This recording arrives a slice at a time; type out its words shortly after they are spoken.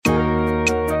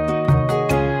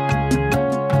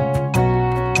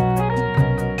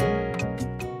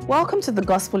Welcome to the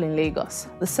Gospel in Lagos,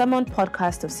 the sermon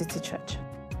podcast of City Church.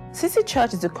 City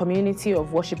Church is a community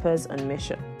of worshippers on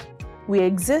mission. We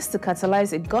exist to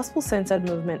catalyze a gospel-centered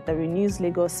movement that renews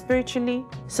Lagos spiritually,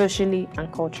 socially, and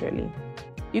culturally.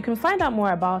 You can find out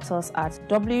more about us at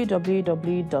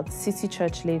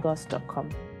www.citychurchlagos.com.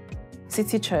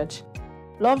 City Church.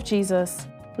 Love Jesus,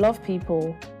 love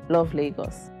people, love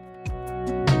Lagos.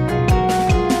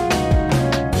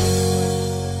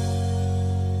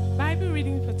 Bible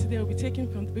reading for today will be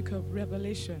taken from the book of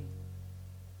Revelation.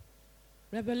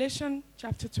 Revelation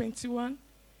chapter 21,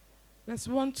 verse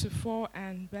 1 to 4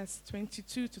 and verse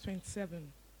 22 to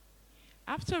 27.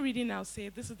 After reading, I'll say,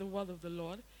 "This is the word of the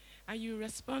Lord," and you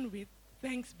respond with,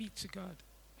 "Thanks be to God."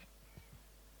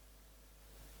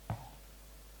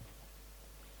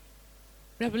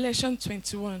 Revelation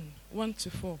 21, 1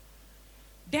 to 4.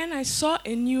 Then I saw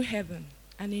a new heaven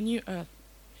and a new earth.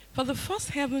 For the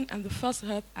first heaven and the first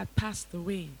earth had passed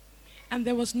away, and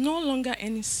there was no longer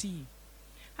any sea.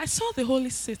 I saw the holy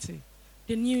city,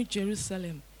 the new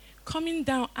Jerusalem, coming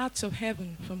down out of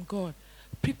heaven from God,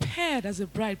 prepared as a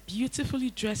bride beautifully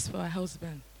dressed for her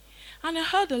husband. And I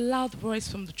heard a loud voice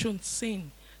from the throne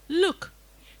saying, "Look,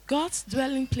 God's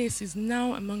dwelling place is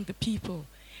now among the people,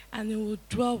 and he will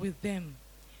dwell with them.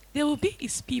 They will be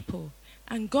his people,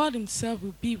 and God himself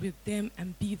will be with them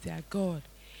and be their God.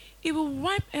 He will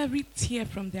wipe every tear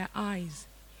from their eyes.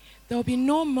 There will be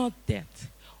no more death,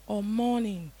 or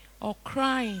mourning, or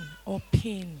crying, or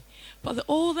pain, for the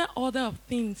older order of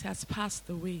things has passed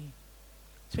away."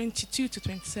 22 to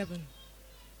 27.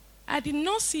 I did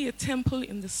not see a temple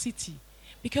in the city,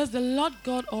 because the Lord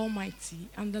God Almighty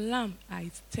and the Lamb are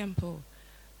its temple.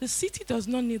 The city does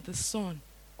not need the sun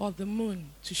or the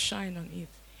moon to shine on it,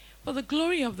 for the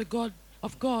glory of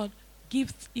God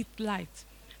gives it light,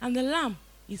 and the Lamb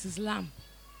is his lamp.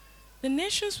 The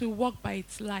nations will walk by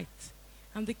its light,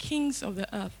 and the kings of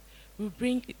the earth will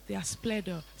bring their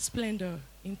splendor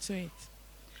into it.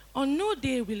 On no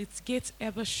day will its gates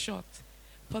ever shut,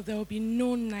 for there will be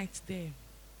no night there.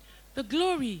 The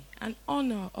glory and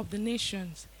honor of the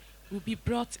nations will be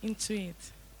brought into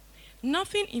it.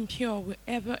 Nothing impure will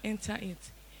ever enter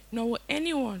it, nor will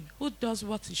anyone who does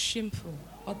what is shameful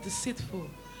or deceitful,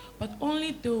 but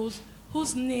only those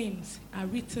whose names are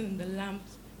written in the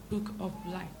Lamb's book of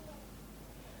life.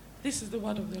 This is the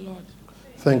word of the Lord.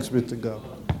 Thanks be to God.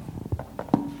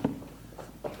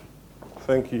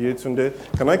 Thank you, Yetunde.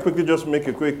 Can I quickly just make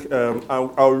a quick,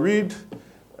 I'll read,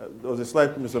 there was a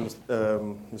slight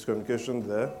miscommunication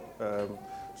there.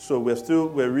 So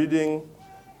we're reading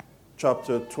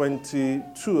chapter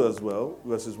 22 as well,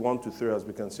 verses 1 to 3, as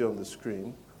we can see on the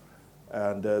screen.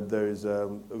 And there is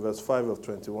verse 5 of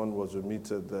 21 was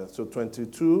omitted there. So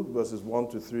 22 verses 1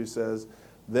 to 3 says,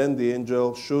 "Then the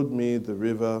angel showed me the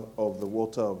river of the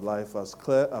water of life, as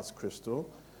clear as crystal,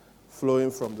 flowing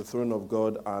from the throne of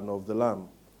God and of the Lamb.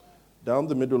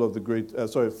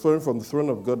 Flowing from the throne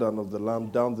of God and of the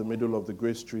Lamb down the middle of the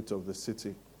great street of the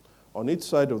city. On each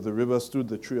side of the river stood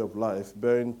the tree of life,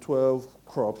 bearing 12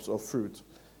 crops of fruit,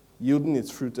 yielding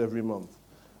its fruit every month.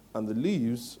 And the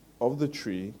leaves of the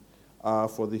tree are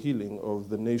for the healing of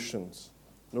the nations.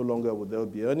 No longer will there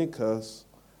be any curse.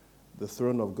 The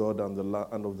throne of God and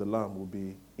of the Lamb will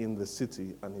be in the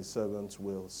city, and his servants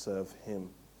will serve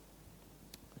him."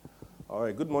 All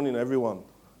right, good morning, everyone.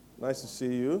 Nice to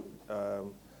see you.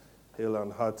 Hail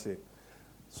and hearty.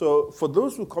 So for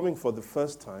those who are coming for the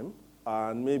first time,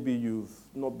 and maybe you've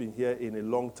not been here in a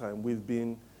long time, we've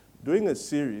been doing a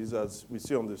series, as we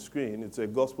see on the screen. It's a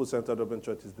gospel-centered open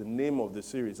church is the name of the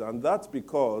series. And that's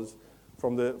because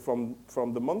from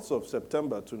the months of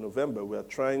September to November, we're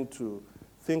trying to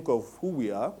think of who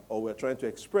we are, or we're trying to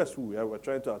express who we are, we're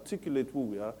trying to articulate who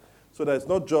we are, so that it's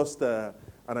not just an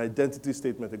identity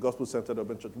statement, a gospel-centered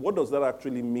open church. What does that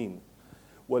actually mean?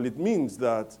 Well, it means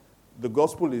that the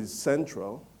gospel is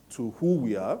central to who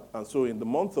we are, and so in the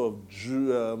month of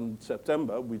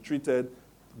September, we treated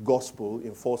gospel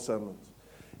in 4 sermons.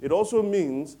 It also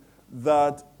means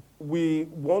that we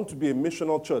want to be a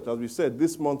missional church. As we said,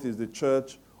 this month is the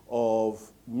church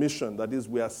of mission. That is,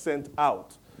 we are sent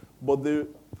out. But the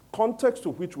context to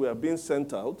which we are being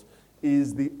sent out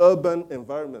is the urban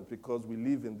environment, because we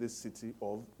live in this city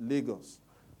of Lagos.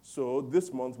 So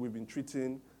this month we've been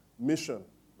treating mission.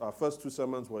 Our first 2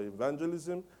 sermons were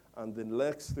evangelism, and the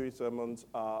next 3 sermons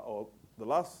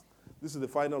this is the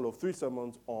final of 3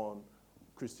 sermons on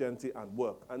Christianity and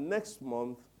work. And next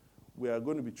month, we are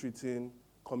going to be treating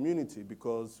community,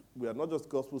 because we are not just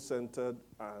gospel-centered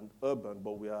and urban,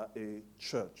 but we are a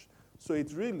church. So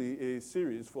it's really a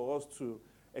series for us to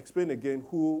explain again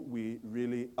who we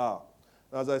really are.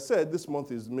 As I said, this month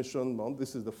is Mission Month.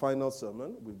 This is the final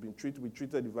sermon. We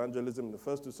treated evangelism in the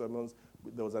first two sermons.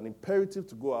 There was an imperative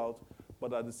to go out,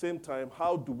 but at the same time,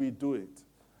 how do we do it?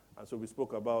 And so we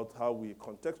spoke about how we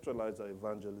contextualize our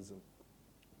evangelism.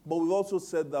 But we've also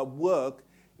said that work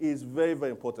is very,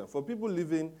 very important. For people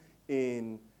living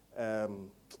in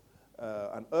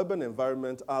an urban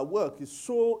environment, our work is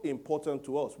so important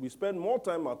to us. We spend more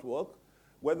time at work,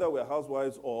 whether we're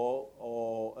housewives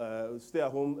or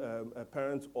stay-at-home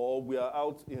parents, or we are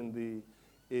out in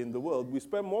the world. We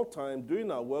spend more time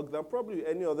doing our work than probably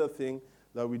any other thing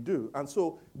that we do. And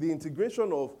so the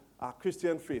integration of our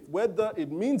Christian faith, whether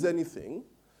it means anything,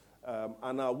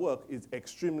 and our work is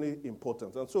extremely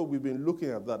important. And so we've been looking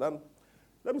at that. And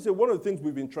let me say, one of the things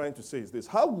we've been trying to say is this: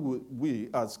 how would we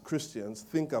as Christians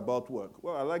think about work?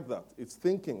 Well, I like that. It's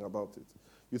thinking about it.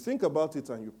 You think about it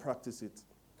and you practice it.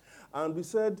 And we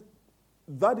said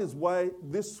that is why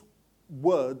this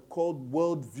word called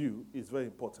worldview is very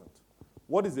important.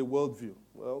 What is a worldview?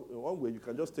 Well, in one way, you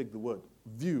can just take the word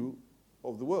view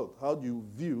of the world. How do you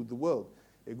view the world?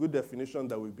 A good definition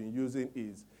that we've been using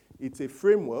is it's a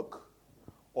framework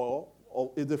or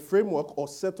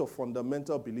set of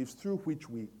fundamental beliefs through which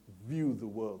we view the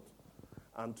world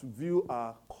and to view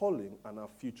our calling and our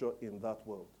future in that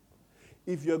world.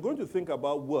 If you're going to think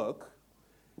about work,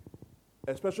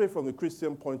 especially from the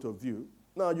Christian point of view,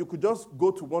 now you could just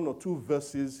go to one or two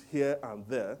verses here and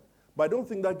there, but I don't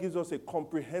think that gives us a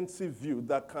comprehensive view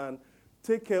that can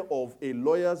take care of a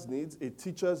lawyer's needs, a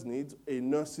teacher's needs, a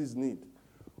nurse's need.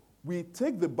 We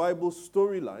take the Bible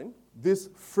storyline, this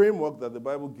framework that the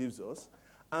Bible gives us,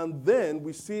 and then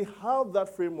we see how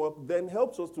that framework then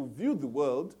helps us to view the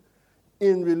world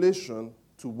in relation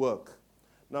to work.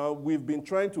 Now, we've been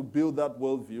trying to build that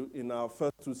worldview in our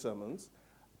first two sermons,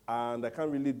 and I can't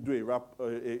really do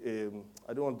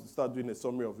I don't want to start doing a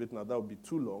summary of it now. That would be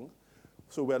too long.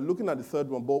 So we're looking at the third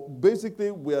one. But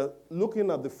basically, we're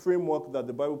looking at the framework that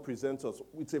the Bible presents us.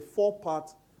 It's a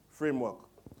four-part framework.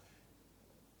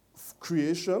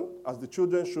 Creation, as the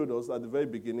children showed us at the very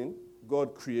beginning,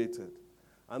 God created.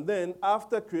 And then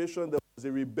after creation, there was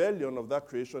a rebellion of that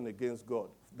creation against God,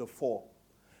 the fall.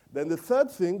 Then the third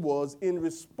thing was, in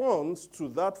response to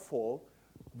that fall,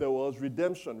 there was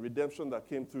redemption that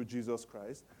came through Jesus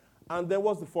Christ. And there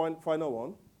was the final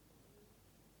one.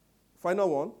 Final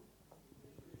one?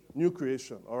 New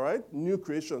creation, all right? New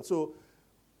creation. So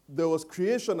there was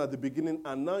creation at the beginning,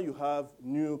 and now you have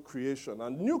new creation.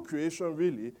 And new creation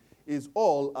really is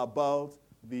all about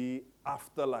the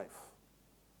afterlife.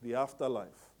 The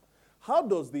afterlife. How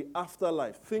does the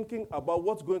afterlife, thinking about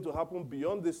what's going to happen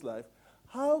beyond this life,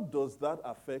 how does that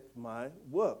affect my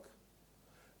work?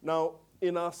 Now,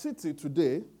 in our city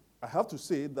today, I have to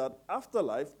say that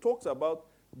afterlife talks about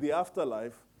the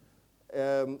afterlife.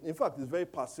 In fact, it's very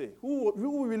passé.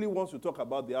 Who really wants to talk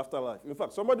about the afterlife? In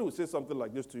fact, somebody will say something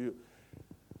like this to you.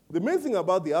 The main thing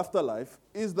about the afterlife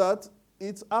is that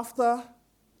it's after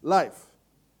life,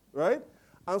 right?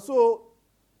 And so,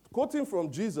 quoting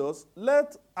from Jesus,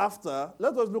 let us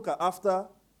look at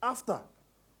after,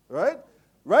 right?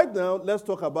 Right now, let's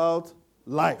talk about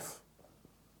life.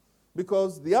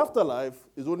 Because the afterlife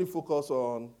is only focused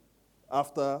on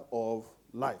after of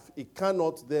life. It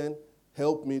cannot then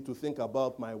help me to think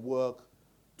about my work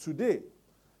today.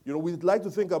 You know, we'd like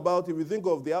to think about, if we think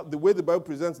of the way the Bible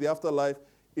presents the afterlife,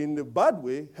 in the bad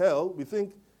way, hell, we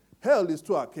think hell is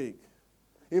too archaic.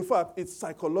 In fact, it's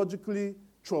psychologically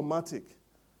traumatic.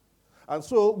 And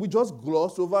so we just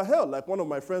gloss over hell. Like one of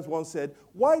my friends once said,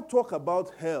 why talk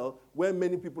about hell when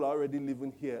many people are already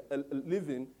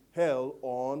living hell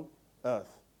on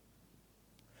earth?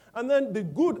 And then the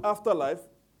good afterlife,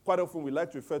 quite often we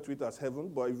like to refer to it as heaven,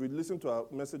 but if we listen to our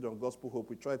message on Gospel Hope,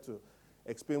 we try to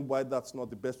explain why that's not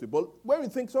the best way. But when we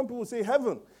think, some people say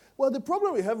heaven. Well, the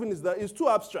problem with heaven is that it's too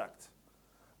abstract.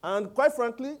 And quite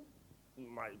frankly,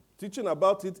 my teaching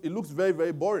about it, it looks very,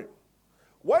 very boring.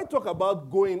 Why talk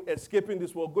about escaping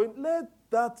this world, let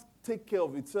that take care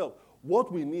of itself.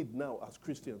 What we need now as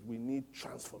Christians, we need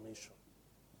transformation.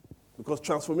 Because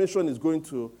transformation is going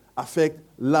to affect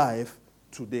life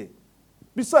today.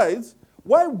 Besides,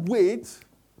 why wait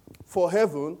for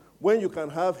heaven when you can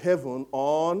have heaven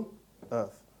on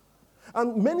earth?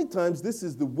 And many times, this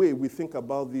is the way we think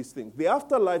about these things. The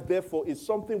afterlife, therefore, is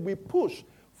something we push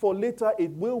for later.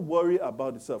 It will worry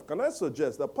about itself. Can I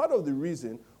suggest that part of the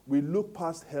reason we look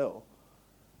past hell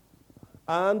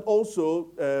and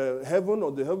also heaven,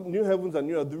 or the new heavens and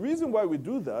new earth, the reason why we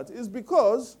do that is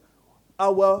because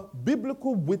our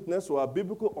biblical witness or our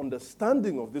biblical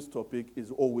understanding of this topic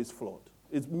is always flawed.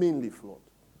 It's mainly flawed.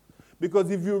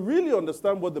 Because if you really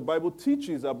understand what the Bible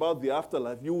teaches about the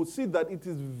afterlife, you will see that it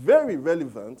is very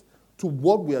relevant to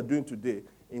what we are doing today.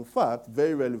 In fact,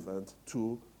 very relevant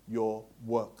to your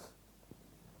work.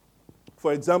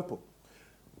 For example,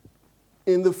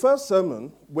 in the first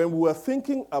sermon, when we were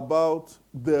thinking about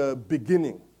the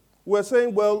beginning, we were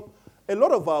saying, well, a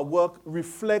lot of our work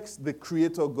reflects the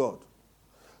Creator God.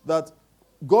 That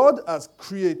God as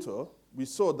creator, we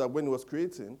saw that when he was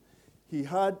creating, he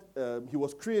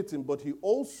was creating, but he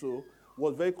also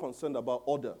was very concerned about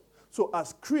order. So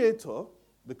as creator,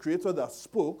 the creator that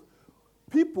spoke,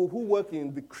 people who work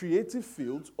in the creative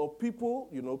fields, or people,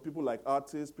 people like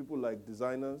artists, people like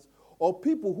designers, or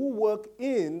people who work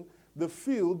in the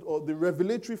field or the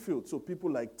revelatory field, so people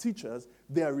like teachers,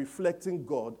 they are reflecting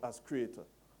God as creator.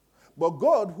 But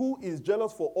God, who is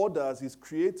jealous for order as he's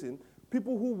creating,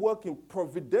 people who work in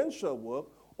providential work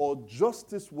or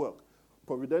justice work.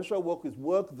 Providential work is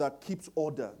work that keeps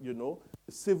order, The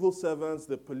civil servants,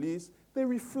 the police, they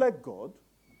reflect God.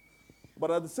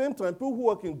 But at the same time, people who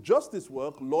work in justice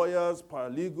work, lawyers,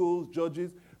 paralegals,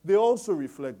 judges, they also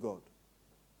reflect God.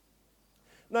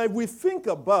 Now, if we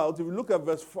look at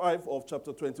verse 5 of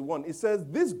chapter 21, it says,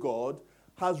 this God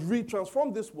has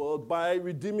transformed this world by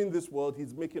redeeming this world.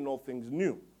 He's making all things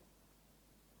new.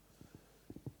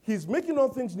 He's making all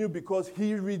things new because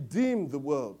he redeemed the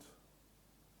world.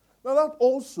 Now, that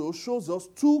also shows us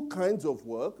two kinds of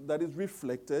work that is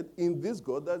reflected in this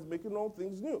God that is making all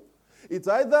things new. It's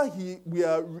either we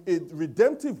are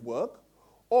redemptive work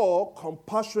or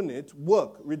compassionate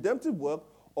work. Redemptive work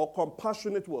or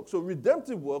compassionate work. So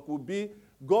redemptive work would be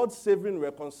God saving,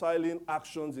 reconciling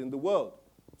actions in the world.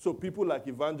 So people like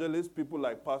evangelists, people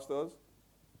like pastors,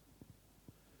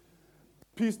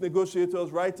 peace negotiators,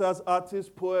 writers,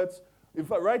 artists, poets. In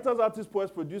fact, writers, artists,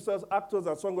 poets, producers, actors,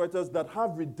 and songwriters that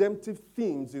have redemptive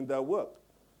themes in their work.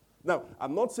 Now,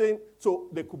 I'm not saying, so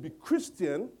they could be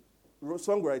Christian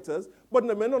songwriters, but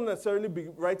they may not necessarily be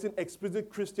writing explicit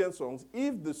Christian songs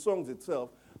if the songs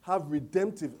itself have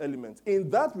redemptive elements. In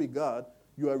that regard,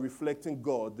 you are reflecting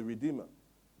God, the Redeemer.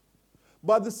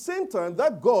 But at the same time,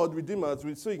 that God, Redeemer, as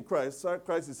we see in Christ,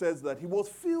 it says that he was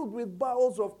filled with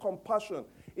bowels of compassion.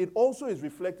 It also is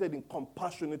reflected in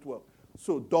compassionate work.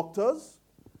 So doctors,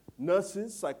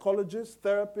 nurses, psychologists,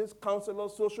 therapists,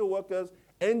 counselors, social workers,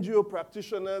 NGO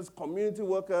practitioners, community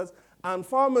workers, and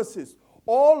pharmacists.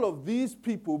 All of these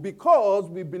people, because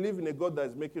we believe in a God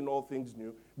that is making all things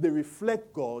new, they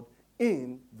reflect God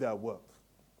in their work.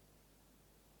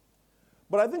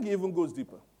 But I think it even goes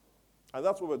deeper. And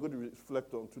that's what we're going to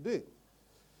reflect on today.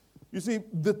 You see,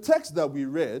 the text that we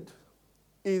read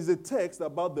is a text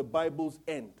about the Bible's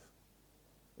end.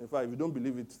 In fact, if you don't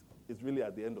believe it, it's really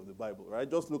at the end of the Bible, right?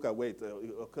 Just look at where it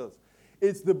occurs.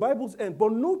 It's the Bible's end.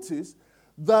 But notice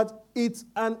that it's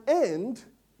an end,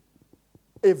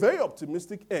 a very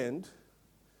optimistic end,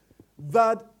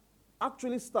 that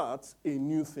actually starts a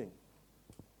new thing.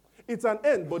 It's an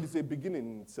end, but it's a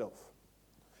beginning in itself.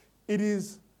 It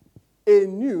is a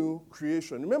new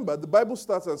creation. Remember, the Bible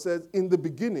starts and says, in the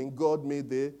beginning, God made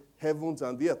the heavens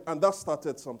and the earth. And that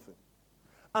started something.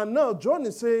 And now John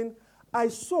is saying, I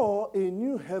saw a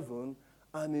new heaven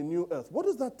and a new earth. What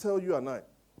does that tell you and I?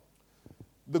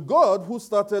 The God who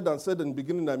started and said in the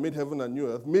beginning, I made heaven and new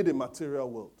earth, made a material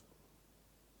world.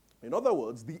 In other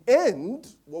words, the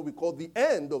end, what we call the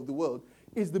end of the world,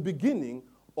 is the beginning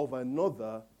of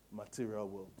another material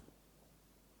world.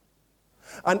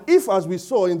 And if, as we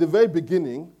saw in the very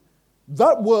beginning,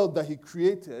 that world that he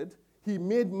created, he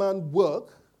made man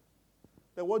work,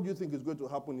 then what do you think is going to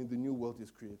happen in the new world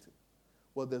he's creating?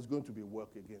 Well, there's going to be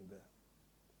work again there.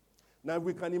 Now, if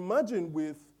we can imagine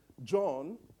with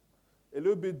John a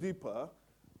little bit deeper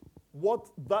what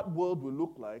that world will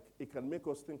look like, it can make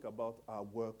us think about our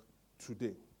work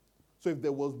today. So if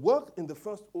there was work in the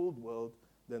first old world,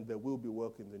 then there will be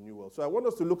work in the new world. So I want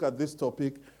us to look at this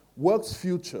topic, work's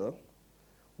future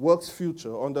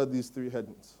under these three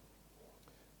headings.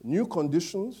 New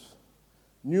conditions,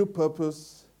 new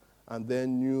purpose, and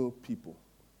then new people.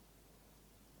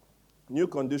 New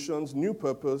conditions, new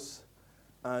purpose,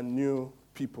 and new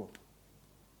people.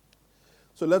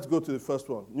 So let's go to the first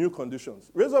one, new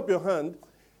conditions. Raise up your hand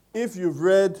if you've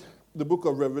read the book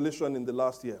of Revelation in the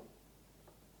last year.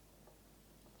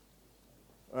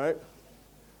 All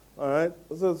right.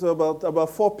 So about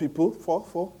 4 people.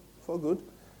 Four, good.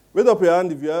 Raise up your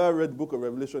hand if you ever read the book of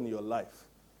Revelation in your life.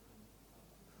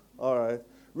 All right.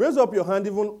 Raise up your hand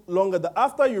even longer, that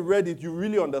after you read it, you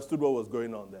really understood what was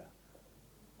going on there.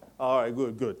 All right,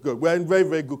 good. We're in very,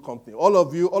 very good company. All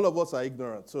of us are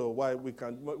ignorant, so why we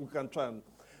can try and...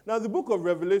 Now, the book of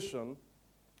Revelation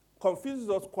confuses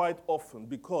us quite often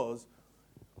because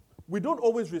we don't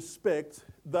always respect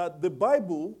that the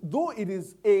Bible, though it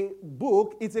is a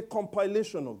book, it's a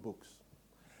compilation of books.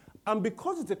 And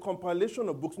because it's a compilation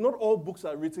of books, not all books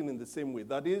are written in the same way.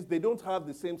 That is, they don't have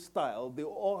the same style. They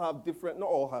all have different, not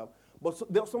all have,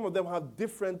 but some of them have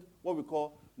different, what we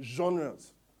call,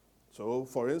 genres. So,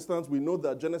 for instance, we know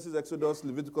that Genesis, Exodus,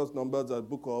 Leviticus, Numbers are a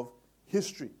book of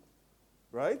history,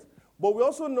 right? But we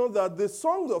also know that the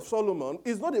Songs of Solomon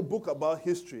is not a book about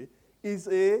history, it's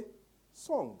a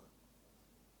song,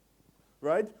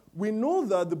 right? We know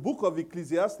that the book of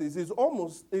Ecclesiastes is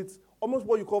almost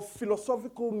what you call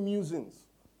philosophical musings,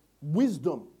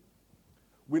 wisdom.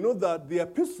 We know that the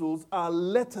epistles are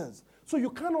letters. So you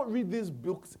cannot read these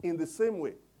books in the same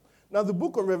way. Now, the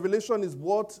book of Revelation is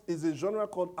what is a genre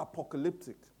called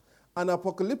apocalyptic. And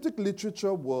apocalyptic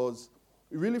literature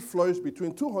really flourished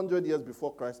between 200 years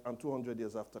before Christ and 200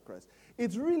 years after Christ.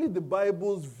 It's really the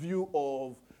Bible's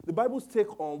the Bible's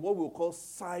take on what we'll call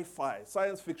sci-fi,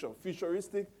 science fiction,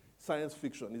 futuristic science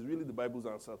fiction is really the Bible's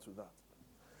answer to that.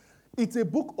 It's a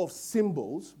book of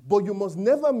symbols, but you must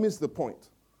never miss the point.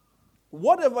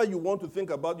 Whatever you want to think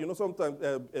about, sometimes,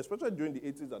 especially during the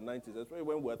 80s and 90s, especially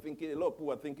when a lot of people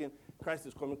were thinking, Christ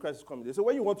is coming, Christ is coming. They say,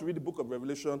 when you want to read the book of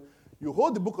Revelation, you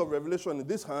hold the book of Revelation in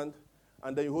this hand,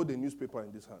 and then you hold a newspaper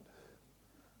in this hand,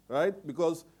 right?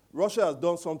 Because Russia has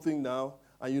done something now,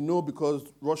 and because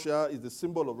Russia is the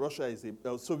symbol of Russia,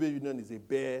 Soviet Union is a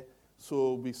bear,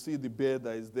 so we see the bear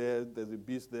that is there, there's a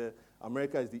beast there.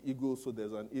 America is the eagle, so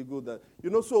there's an eagle that,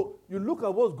 so you look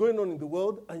at what's going on in the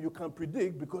world and you can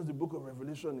predict because the book of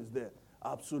Revelation is there.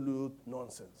 Absolute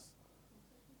nonsense.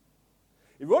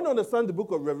 If you want to understand the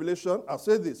book of Revelation, I'll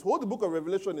say this. Hold the book of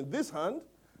Revelation in this hand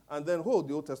and then hold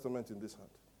the Old Testament in this hand.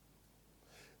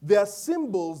 There are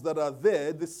symbols that are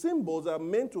there. The symbols are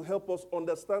meant to help us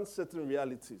understand certain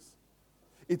realities.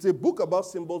 It's a book about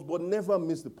symbols, but never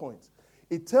miss the point.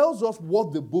 It tells us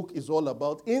what the book is all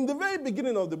about. In the very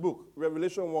beginning of the book,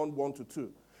 Revelation 1:1-2,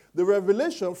 the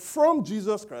revelation from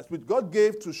Jesus Christ, which God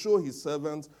gave to show his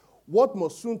servants what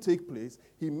must soon take place,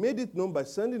 he made it known by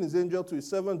sending his angel to his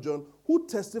servant John, who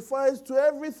testifies to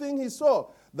everything he saw.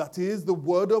 That is the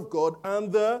word of God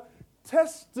and the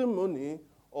testimony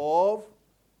of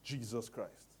Jesus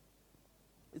Christ.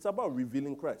 It's about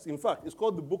revealing Christ. In fact, it's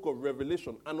called the book of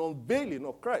Revelation, an unveiling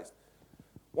of Christ.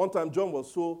 One time, John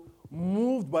was so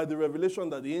moved by the revelation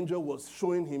that the angel was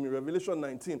showing him in Revelation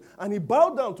 19. And he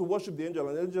bowed down to worship the angel.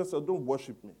 And the angel said, don't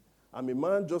worship me. I'm a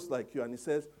man just like you. And he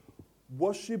says,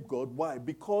 worship God. Why?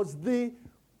 Because the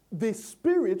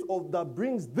spirit that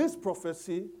brings this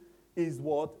prophecy is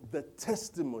what? The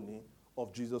testimony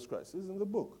of Jesus Christ. It's in the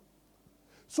book.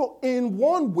 So in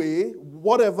one way,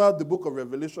 whatever the book of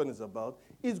Revelation is about,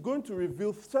 is going to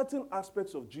reveal certain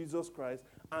aspects of Jesus Christ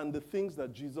and the things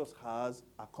that Jesus has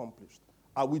accomplished.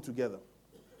 Are we together?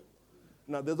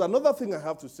 Now, there's another thing I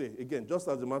have to say, again, just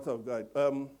as a matter of guide.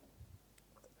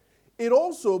 It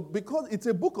also, because it's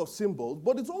a book of symbols,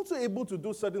 but it's also able to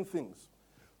do certain things.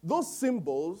 Those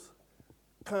symbols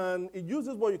it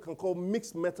uses what you can call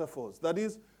mixed metaphors. That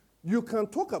is, you can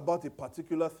talk about a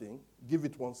particular thing, give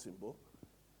it one symbol,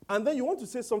 and then you want to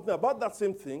say something about that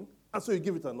same thing, and so you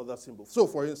give it another symbol. So,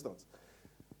 for instance,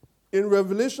 in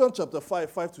Revelation chapter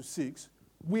 5:5-6,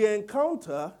 we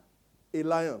encounter a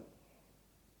lion.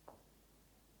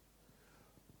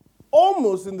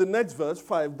 Almost in the next verse,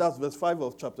 5, that's verse 5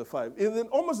 of chapter 5.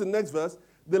 Almost in the next verse,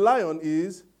 the lion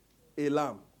is a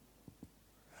lamb.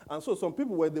 And so some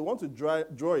people, when they want to draw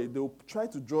it, they'll try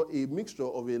to draw a mixture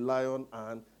of a lion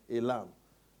and a lamb.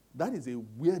 That is a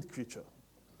weird creature.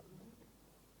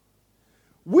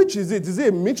 Which is it? Is it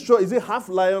a mixture? Is it half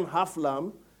lion, half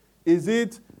lamb? Is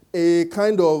it a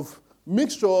kind of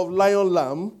mixture of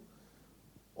lion-lamb?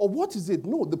 Or what is it?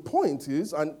 No, the point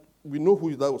is, and we know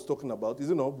who that was talking about,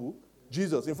 is it not who?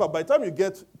 Jesus. In fact, by the time you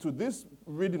get to this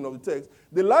reading of the text,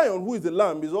 the lion, who is the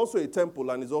lamb, is also a temple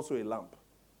and is also a lamp.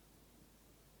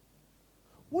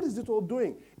 What is it all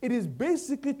doing? It is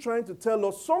basically trying to tell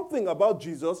us something about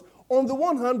Jesus. On the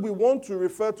one hand, we want to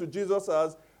refer to Jesus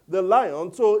as the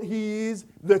lion, so he is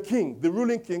the king, the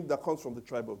ruling king that comes from the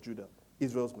tribe of Judah,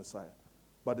 Israel's Messiah.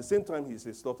 But at the same time, he is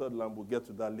a slaughtered lamb. We'll get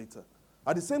to that later.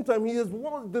 At the same time, he is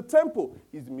the temple.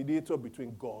 He's the mediator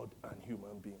between God and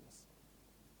human beings.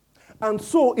 And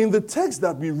so, in the text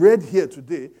that we read here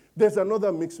today, there's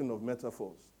another mixing of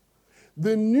metaphors.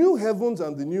 The new heavens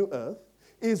and the new earth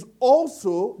is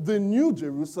also the new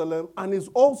Jerusalem and is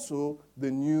also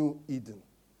the new Eden.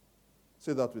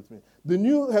 Say that with me. The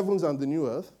new heavens and the new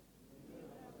earth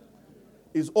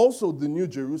is also the new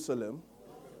Jerusalem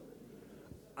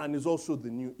and is also the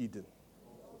new Eden.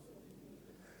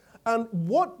 And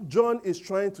what John is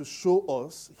trying to show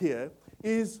us here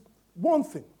is one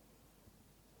thing.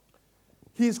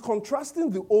 He's contrasting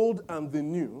the old and the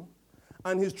new,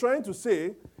 and he's trying to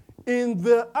say, in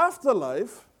the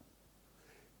afterlife,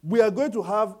 we are going to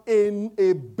have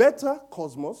a better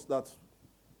cosmos, that's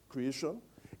creation,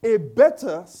 a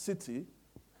better city,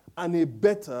 and a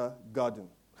better garden.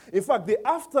 In fact, the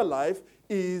afterlife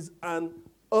is an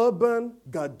urban,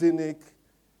 gardenic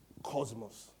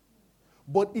cosmos.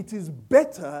 But it is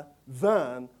better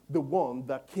than the one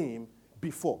that came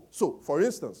before. So, for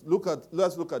instance,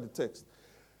 let's look at the text.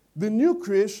 The new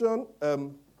creation,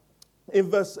 in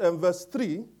verse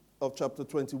 3 of chapter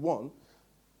 21.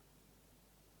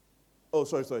 Oh,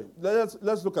 sorry.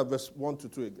 Let's look at verse 1 to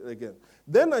 2 again.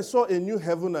 Then I saw a new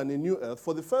heaven and a new earth,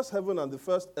 for the first heaven and the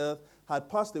first earth had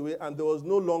passed away, and there was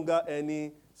no longer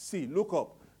any sea. Look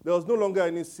up. There was no longer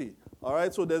any sea. All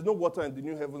right, so there's no water in the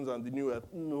new heavens and the new earth.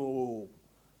 No,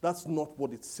 that's not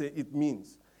what it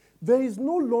means. There is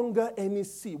no longer any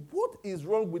sea. What is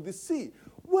wrong with the sea?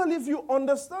 Well, if you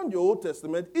understand your Old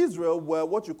Testament, Israel were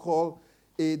what you call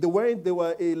they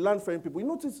were a land-faring people. You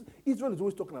notice Israel is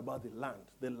always talking about the land.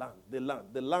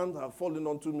 The land have fallen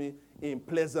onto me in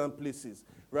pleasant places,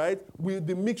 right?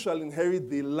 The meek shall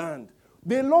inherit the land.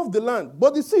 They love the land,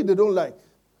 but the sea they don't like.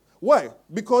 Why?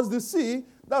 Because the sea,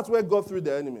 that's where God threw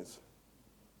their enemies.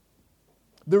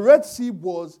 The Red Sea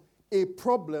was a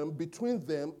problem between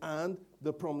them and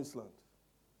the Promised Land.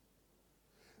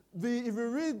 If you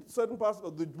read certain parts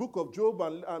of the book of Job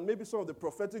and maybe some of the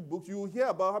prophetic books, you will hear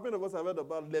about, how many of us have heard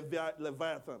about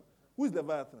Leviathan? Who is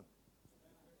Leviathan?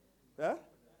 Yeah?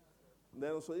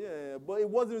 Dinosaur, yeah.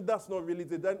 But that's not really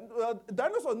the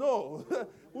dinosaur, no.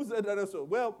 Who said dinosaur?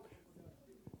 Well,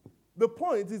 the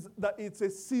point is that it's a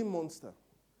sea monster.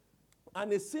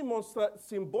 And a sea monster,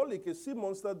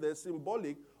 they're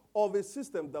symbolic of a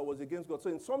system that was against God.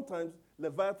 So sometimes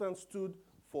Leviathan stood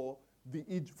for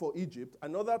Egypt,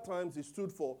 and other times he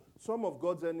stood for some of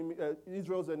God's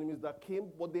Israel's enemies that came,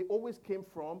 but they always came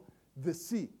from the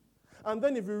sea. And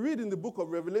then if you read in the book of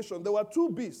Revelation, there were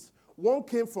two beasts. One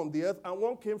came from the earth and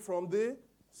one came from the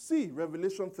sea,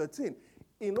 Revelation 13.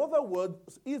 In other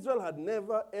words, Israel had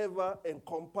never, ever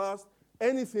encompassed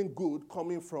anything good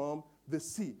coming from the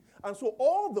sea. And so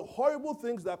all the horrible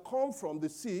things that come from the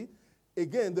sea,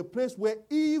 again, the place where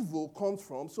evil comes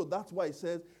from, so that's why it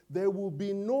says, there will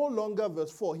be no longer,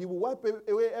 verse 4, he will wipe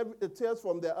away the tears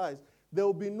from their eyes. There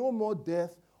will be no more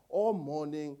death, or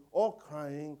mourning, or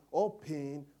crying, or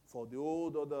pain, for the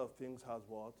old order of things has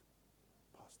what?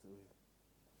 Passed away.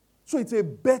 So it's a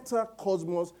better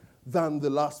cosmos than the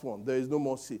last one. There is no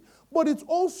more sea. But it's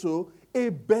also a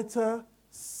better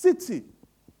city.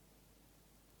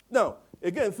 Now,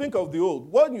 again, think of the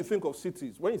old. When you think of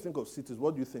cities, what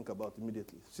do you think about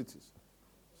immediately? Cities.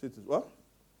 What?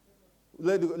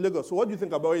 Lagos. So what do you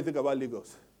think about when you think about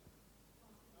Lagos?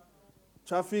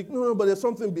 Traffic? No, but there's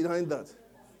something behind that.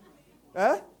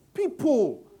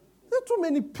 People. There are too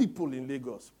many people in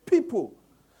Lagos. People.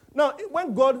 Now,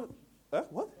 when God...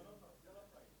 what?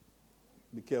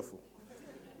 Be careful.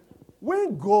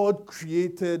 When God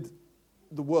created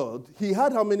the world, he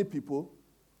had how many people?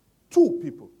 2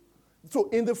 people. So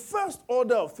in the first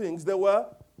order of things, there were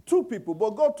 2 people.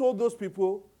 But God told those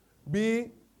people, be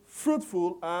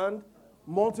fruitful and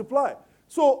multiply.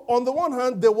 So on the one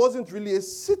hand, there wasn't really a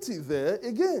city there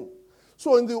again.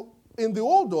 So in the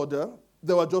old order,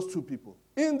 there were just 2 people.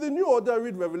 In the new order,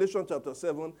 read Revelation chapter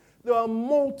 7, there are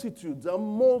multitudes and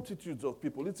multitudes of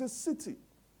people. It's a city.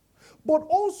 But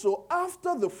also,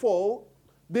 after the fall,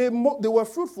 they were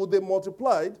fruitful, they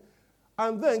multiplied,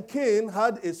 and then Cain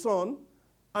had a son,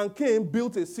 and Cain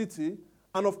built a city,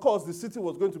 and of course, the city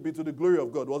was going to be to the glory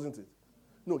of God, wasn't it?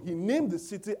 No, he named the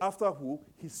city after who?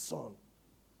 His son.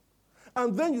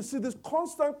 And then you see this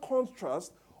constant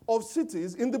contrast of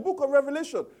cities in the book of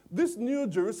Revelation. This new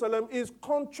Jerusalem is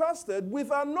contrasted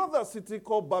with another city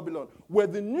called Babylon, where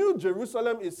the new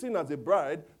Jerusalem is seen as a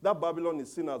bride, that Babylon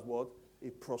is seen as what? A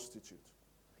prostitute.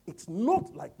 It's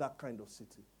not like that kind of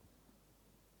city.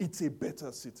 It's a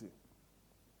better city.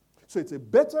 So it's a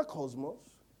better cosmos,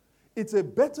 it's a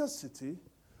better city,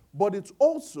 but it's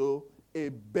also a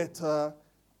better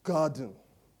garden.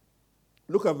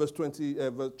 Look at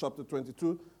chapter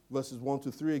 22, verses 1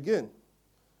 to 3 again.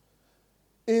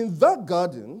 In that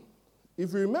garden,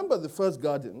 if you remember the first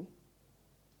garden,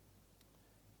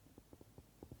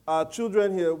 our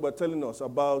children here were telling us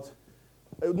about,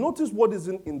 notice what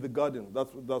isn't in the garden.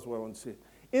 That's what I want to say.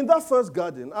 In that first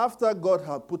garden, after God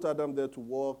had put Adam there to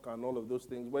walk and all of those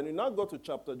things, when you now go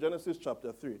to Genesis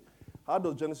chapter 3, how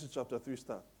does Genesis chapter 3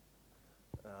 start?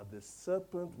 The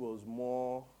serpent was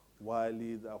more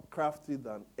wily, crafty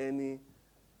than any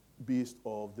beast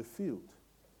of the field.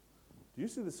 Do you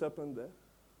see the serpent there?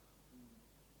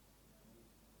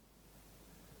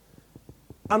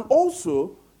 And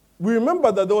also, we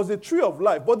remember that there was a tree of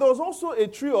life, but there was also a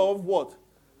tree of what?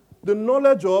 The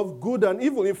knowledge of good and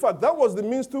evil. In fact, that was the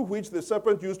means through which the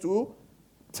serpent used to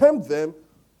tempt them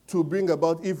to bring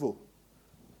about evil.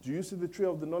 Do you see the tree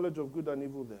of the knowledge of good and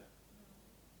evil there?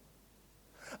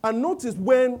 And notice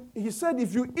when he said,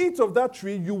 if you eat of that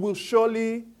tree, you will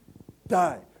surely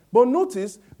die. But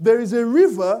notice, there is a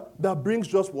river that brings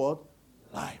just what?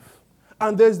 Life.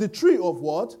 And there's the tree of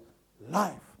what?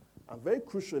 Life. And very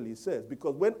crucially, he says,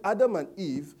 because when Adam and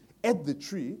Eve ate the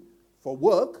tree for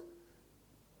work,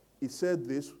 he said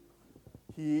this,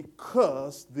 he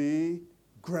cursed the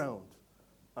ground.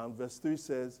 And verse 3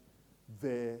 says,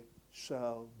 there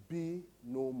shall be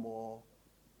no more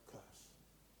curse.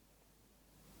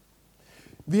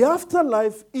 The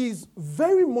afterlife is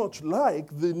very much like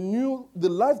the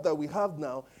life that we have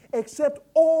now, except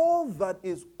all that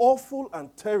is awful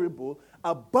and terrible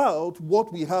about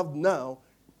what we have now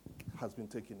has been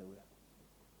taken away.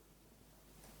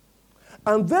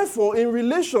 And therefore, in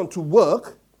relation to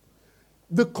work,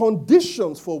 the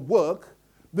conditions for work,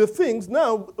 the things,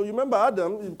 now, you remember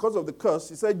Adam, because of the curse,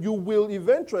 he said, you will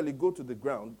eventually go to the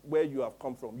ground where you have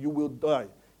come from. You will die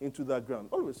into that ground.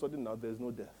 All of a sudden now, there's no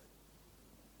death.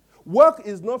 Work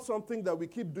is not something that we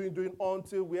keep doing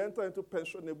until we enter into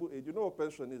pensionable age. You know what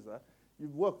pension is, huh?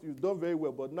 You've worked, you've done very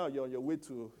well, but now you're on your way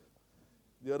to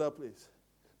the other place.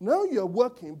 Now you're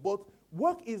working, but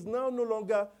work is now no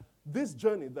longer this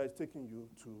journey that is taking you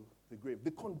to the grave.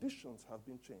 The conditions have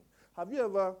been changed. Have you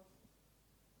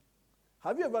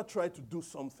ever tried to do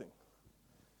something?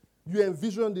 You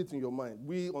envisioned it in your mind.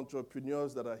 We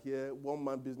entrepreneurs that are here,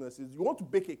 one-man businesses, you want to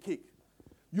bake a cake.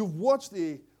 You've watched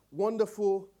a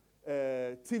wonderful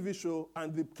TV show,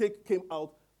 and the cake came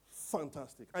out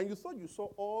fantastic. And you thought you saw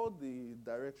all the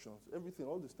directions, everything,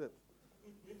 all the steps.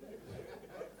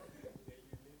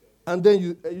 And then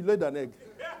you laid an egg.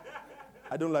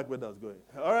 I don't like where that's going.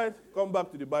 All right, come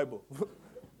back to the Bible.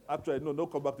 Actually, no,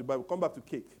 don't come back to the Bible. Come back to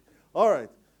cake. All right.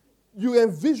 You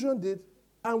envisioned it,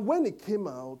 and when it came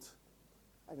out,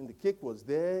 I mean, the cake was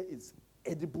there. It's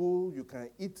edible. You can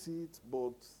eat it,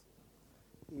 but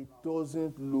it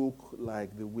doesn't look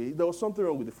like the way. There was something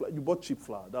wrong with the flour. You bought cheap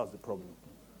flour. That was the problem.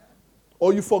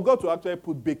 Or you forgot to actually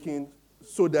put baking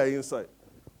soda inside.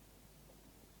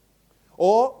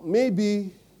 Or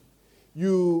maybe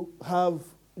you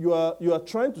are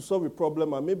trying to solve a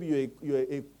problem, and maybe you're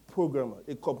a programmer,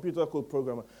 a computer code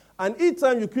programmer, and each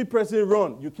time you keep pressing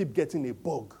run, you keep getting a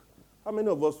bug. How many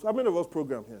of us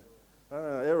program here?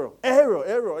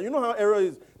 Error. You know how error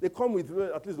is? They come with,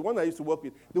 at least the one I used to work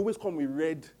with, they always come with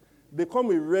red. They come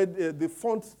with red, the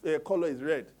font color is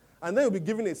red. And then you'll be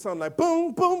giving a sound like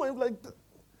boom, boom, and like,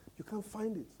 you can't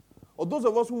find it. Or those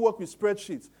of us who work with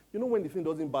spreadsheets, you know when the thing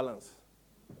doesn't balance?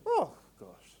 Oh, gosh.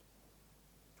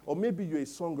 Or maybe you're a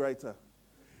songwriter.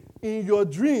 In your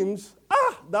dreams,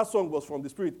 that song was from the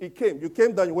Spirit. It came. You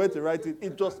came down, you went to write it.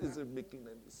 It just isn't making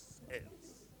any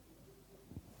sense.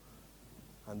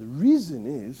 And the reason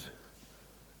is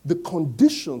the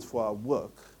conditions for our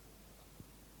work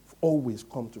always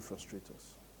come to frustrate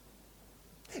us.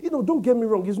 You know, don't get me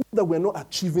wrong. It's not that we're not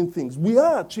achieving things. We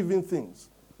are achieving things.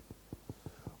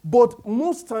 But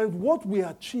most times what we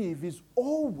achieve is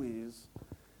always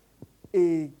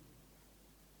a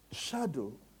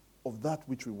shadow of that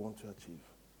which we want to achieve.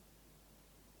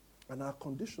 And our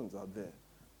conditions are there.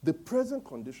 The present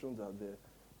conditions are there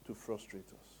to frustrate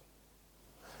us.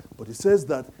 But it says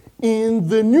that in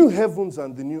the new heavens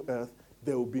and the new earth,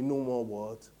 there will be no more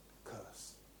what?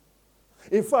 Curse.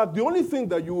 In fact, the only thing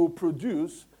that you will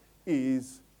produce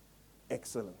is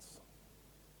excellence.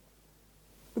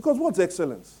 Because what's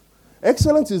excellence?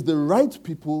 Excellence is the right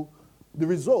people, the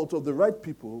result of the right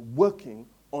people working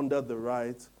under the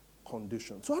right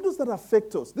conditions. So how does that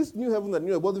affect us? This new heaven and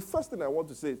new earth. Well, the first thing I want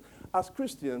to say is, as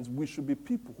Christians, we should be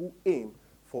people who aim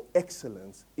for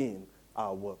excellence in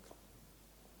our work.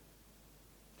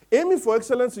 Aiming for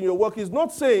excellence in your work is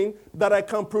not saying that I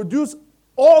can produce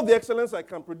all the excellence I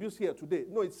can produce here today.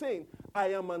 No, it's saying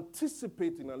I am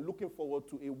anticipating and looking forward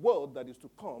to a world that is to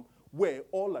come where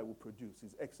all I will produce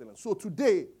is excellence. So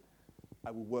today,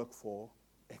 I will work for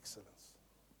excellence.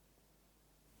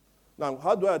 Now,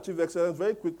 how do I achieve excellence?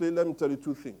 Very quickly, let me tell you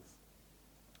two things.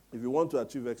 If you want to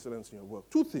achieve excellence in your work,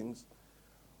 two things.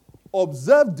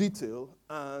 Observe detail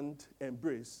and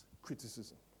embrace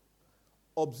criticism.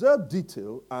 Observe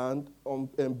detail and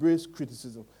embrace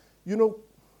criticism. You know,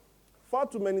 far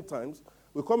too many times,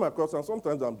 we come across, and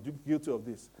sometimes I'm guilty of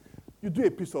this. You do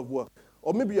a piece of work,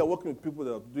 or maybe you're working with people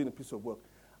that are doing a piece of work,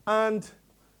 and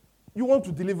you want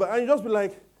to deliver, and you just be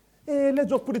like, Hey, let's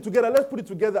just put it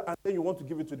together, and then you want to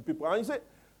give it to the people. And you say,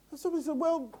 somebody said,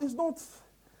 well,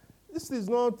 this is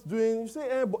not doing, you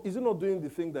say, but is it not doing the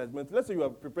thing that's meant? Let's say you are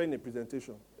preparing a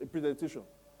presentation,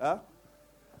 huh?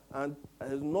 And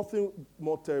there's nothing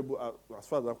more terrible as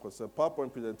far as I'm concerned.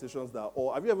 PowerPoint presentations that are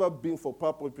all, have you ever been for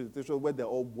PowerPoint presentations where they're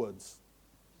all words?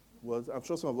 Words? I'm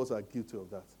sure some of us are guilty of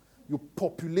that. You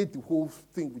populate the whole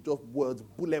thing with just words,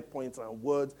 bullet points and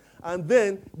words, and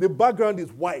then the background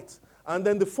is white, and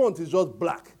then the font is just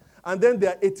black, and then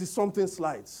there are 80-something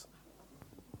slides.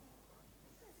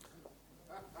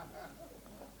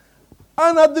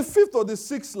 And at the 5th or the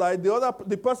 6th slide,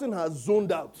 the person has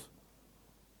zoned out.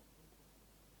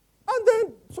 And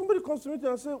then somebody comes to me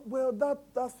and says, well,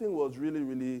 that thing was really,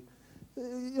 really,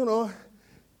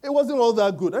 it wasn't all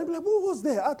that good. I'd be like, what was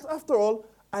there? After all,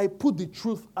 I put the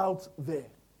truth out there.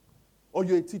 Or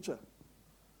you're a teacher,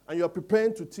 and you're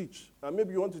preparing to teach, and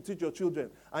maybe you want to teach your children,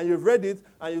 and you've read it,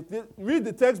 and you read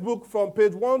the textbook from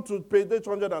page 1 to page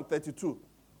 832.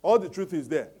 All the truth is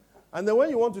there. And then when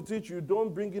you want to teach, you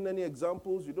don't bring in any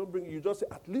examples, you just say,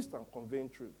 at least I'm conveying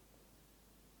truth.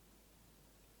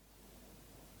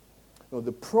 Now,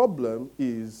 the problem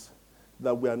is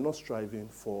that we are not striving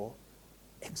for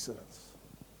excellence.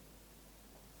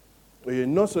 Or you're a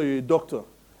nurse or you're a doctor.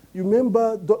 You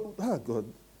remember,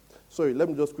 sorry, let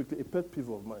me just quickly, a pet peeve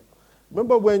of mine.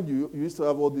 Remember when you used to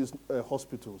have all these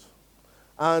hospitals,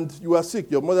 and you were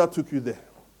sick, your mother took you there.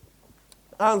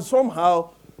 And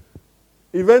somehow,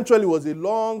 eventually, it was a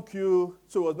long queue,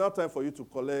 so it was now time for you to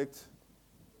collect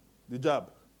the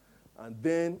jab. And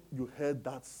then you heard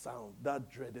that sound, that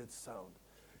dreaded sound.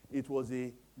 It was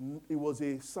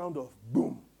a sound of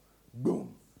boom,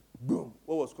 boom, boom.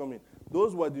 What was coming?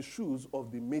 Those were the shoes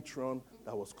of the matron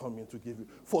that was coming to give you.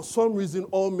 For some reason,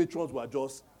 all matrons were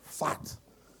just fat.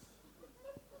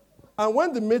 And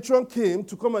when the matron came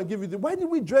to come and give you why did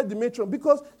we dread the matron?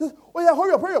 Because, oh yeah,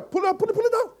 hurry up, pull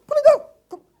it down,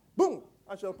 come, boom.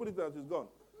 And she'll put it down, she's gone.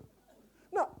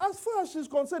 Now, as far as she's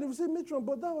concerned, if you say, matron,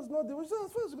 but that was not the way. So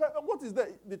as far as what is that?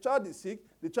 The child is sick,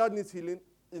 the child needs healing,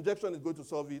 injection is going to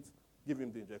solve it, give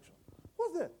him the injection.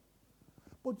 What's there?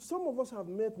 But some of us have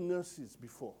met nurses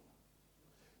before.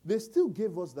 They still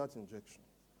gave us that injection.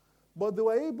 But they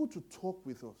were able to talk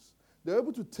with us. They were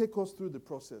able to take us through the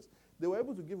process. They were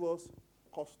able to give us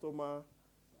customer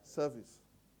service.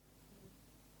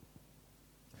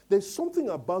 There's something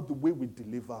about the way we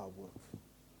deliver our work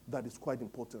that is quite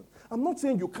important. I'm not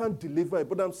saying you can't deliver it,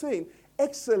 but I'm saying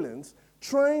excellence,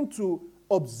 trying to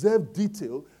observe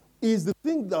detail, is the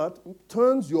thing that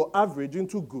turns your average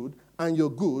into good and your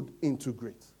good into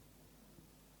great.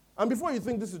 And before you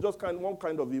think this is just one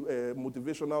kind of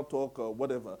motivational talk or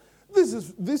whatever,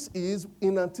 this is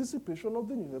in anticipation of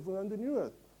the new heaven and the new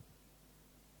earth.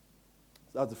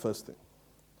 That's the first thing.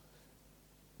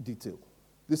 Detail.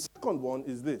 The second one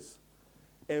is this.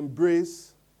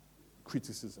 Embrace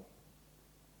criticism.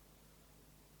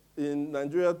 In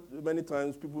Nigeria, many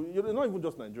times people, not even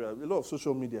just Nigeria, a lot of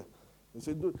social media, they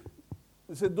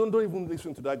say don't even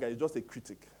listen to that guy, he's just a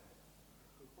critic.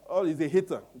 Or he's a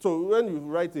hater. So when you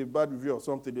write a bad review or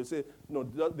something, they say, no,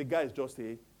 the guy is just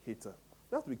a hater.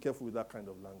 You have to be careful with that kind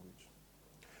of language.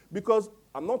 Because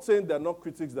I'm not saying there are not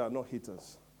critics that are not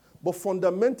haters. But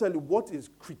fundamentally, what is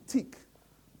critique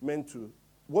meant to,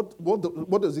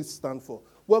 what does it stand for?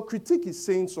 Well, critique is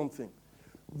saying something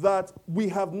that we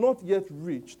have not yet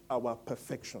reached our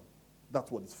perfection. That's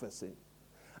what it's first saying.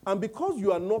 And because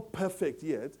you are not perfect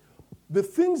yet, the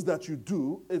things that you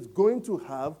do is going to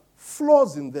have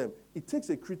flaws in them. It takes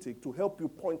a critic to help you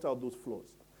point out those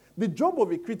flaws. The job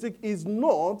of a critic is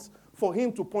not for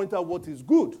him to point out what is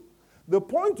good. The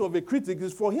point of a critic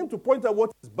is for him to point out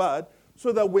what is bad,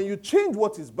 so that when you change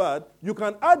what is bad, you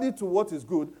can add it to what is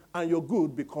good, and your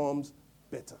good becomes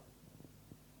better.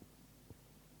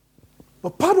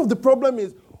 But part of the problem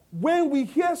is, when we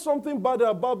hear something bad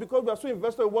about, because we are so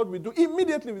invested in what we do,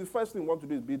 immediately the first thing we want to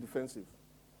do is be defensive.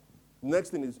 Next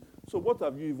thing is, so what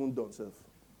have you even done, self?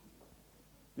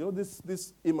 You know,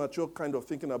 this immature kind of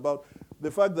thinking about the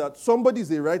fact that somebody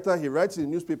is a writer, he writes in a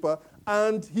newspaper,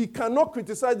 and he cannot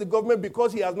criticize the government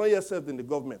because he has not yet served in the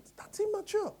government. That's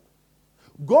immature.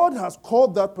 God has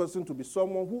called that person to be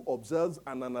someone who observes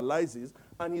and analyzes,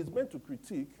 and he's meant to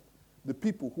critique the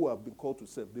people who have been called to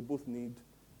serve. They both need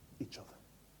each other.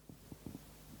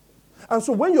 And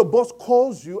so when your boss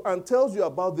calls you and tells you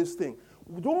about this thing,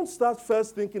 don't start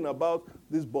first thinking about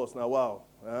this boss. Now, wow,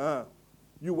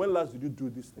 when last did you do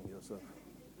this thing yourself?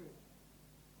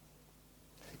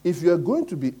 If you are going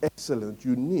to be excellent,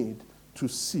 you need to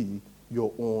see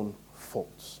your own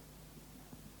faults.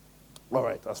 All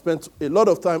right, I spent a lot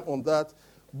of time on that,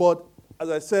 but as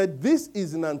I said, this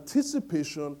is in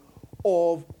anticipation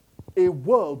of a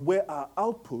world where our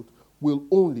output will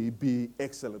only be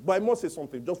excellent. But I must say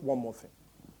something, just one more thing.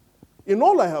 In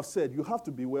all I have said, you have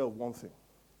to be aware of one thing.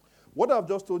 What I've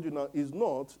just told you now is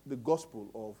not the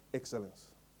gospel of excellence.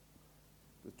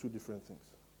 They're two different things.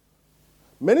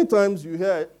 Many times you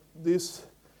hear this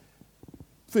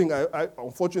thing,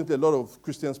 unfortunately a lot of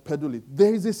Christians peddle it.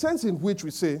 There is a sense in which we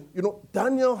say,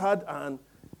 Daniel had an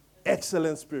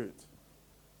excellent spirit.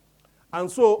 And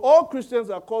so all Christians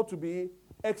are called to be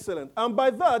excellent. And by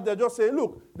that, they're just saying,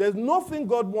 look, there's nothing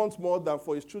God wants more than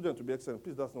for his children to be excellent.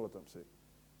 Please, that's not what I'm saying.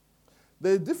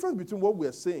 There's a difference between what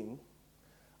we're saying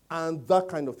and that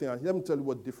kind of thing. And let me tell you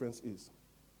what the difference is.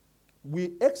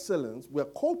 We're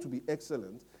called to be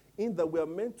excellent in that we are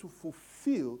meant to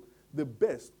fulfill the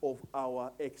best of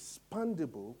our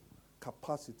expandable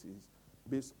capacities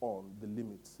based on the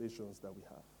limitations that we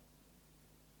have.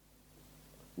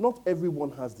 Not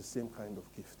everyone has the same kind of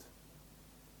gift.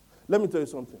 Let me tell you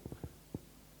something.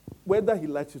 Whether he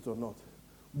likes it or not,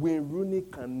 Wayne Rooney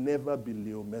can never be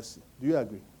Leo Messi. Do you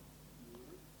agree?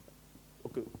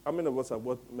 Okay, how many of us have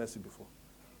watched Messi before?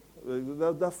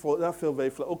 That felt very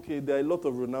flat. Okay, there are a lot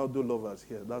of Ronaldo lovers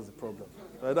here. That's the problem.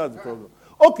 Right? That's the problem.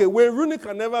 Okay, Wayne Rooney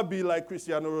can never be like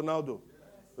Cristiano Ronaldo.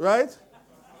 Right?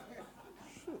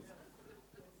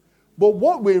 But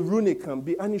what Wayne Rooney can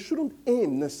be, and he shouldn't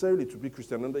aim necessarily to be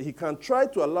Cristiano Ronaldo, he can try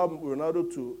to allow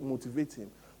Ronaldo to motivate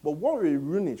him. But what Wayne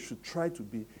Rooney should try to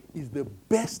be is the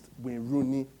best Wayne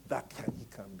Rooney that he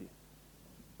can be.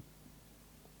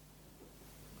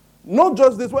 Not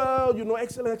just this,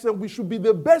 excellent, we should be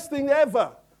the best thing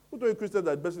ever. Who told you Christians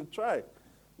are the best thing? Try.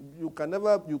 You can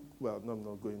never, no, I'm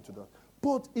not going into that.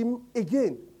 But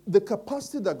again, the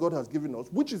capacity that God has given us,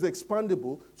 which is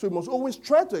expandable, so we must always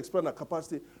try to expand our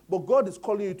capacity, but God is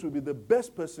calling you to be the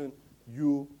best person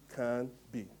you can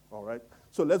be, all right?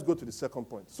 So let's go to the second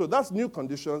point. So that's new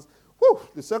conditions.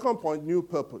 The second point, new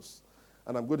purpose.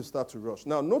 And I'm going to start to rush.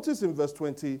 Now, notice in verse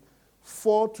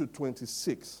 24 to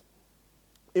 26.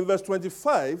 In verse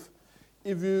 25,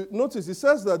 if you notice, it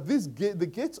says that the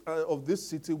gates of this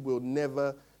city will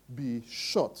never be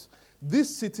shut.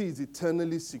 This city is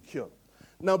eternally secure.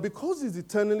 Now, because it's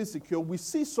eternally secure, we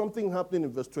see something happening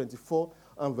in verse 24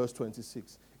 and verse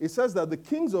 26. It says that the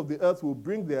kings of the earth will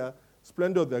bring their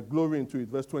splendor, their glory into it.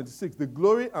 Verse 26, the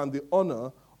glory and the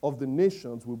honor of the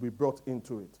nations will be brought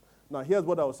into it. Now, here's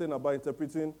what I was saying about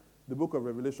interpreting the book of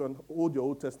Revelation. Hold your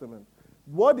Old Testament.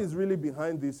 What is really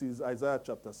behind this is Isaiah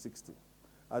chapter 60.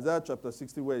 Isaiah chapter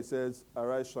 60, where it says,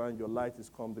 arise, shine, your light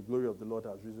is come, the glory of the Lord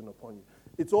has risen upon you.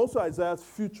 It's also Isaiah's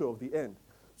future of the end.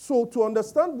 So to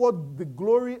understand what the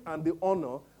glory and the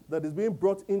honor that is being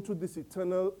brought into this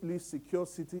eternally secure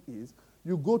city is,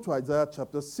 you go to Isaiah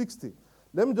chapter 60.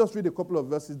 Let me just read a couple of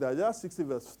verses there. Isaiah 60,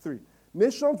 verse 3.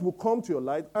 Nations will come to your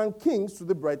light, and kings to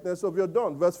the brightness of your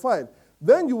dawn. Verse 5.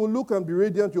 Then you will look and be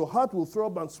radiant, your heart will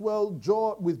throb and swell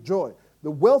with joy. The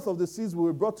wealth of the seas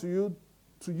will be brought to you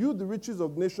the riches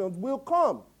of nations will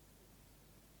come.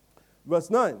 Verse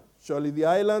 9, surely the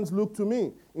islands look to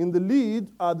me. In the lead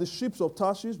are the ships of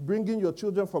Tarshish, bringing your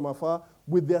children from afar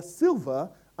with their silver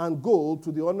and gold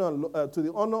to the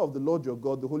honor of the Lord your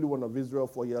God, the Holy One of Israel,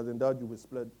 for he has endowed you with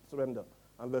splendor.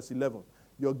 And verse 11,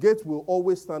 your gates will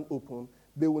always stand open.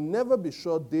 They will never be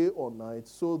shut day or night,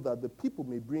 so that the people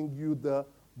may bring you the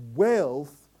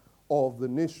wealth of the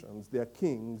nations, their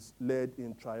kings led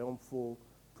in triumphal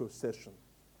procession.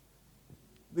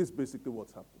 This is basically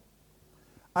what's happening.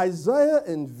 Isaiah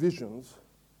envisions,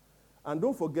 and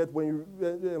don't forget,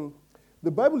 the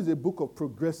Bible is a book of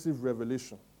progressive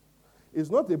revelation. It's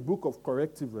not a book of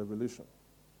corrective revelation.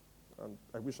 And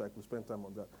I wish I could spend time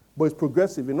on that. But it's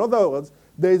progressive. In other words,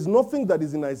 there is nothing that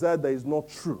is in Isaiah that is not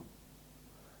true,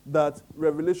 that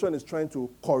Revelation is trying to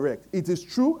correct. It is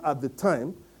true at the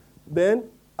time. Then,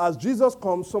 as Jesus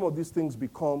comes, some of these things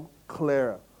become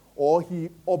clearer, or he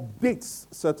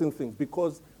updates certain things,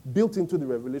 because built into the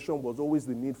revelation was always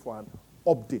the need for an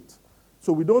update.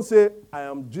 So we don't say, I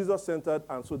am Jesus-centered,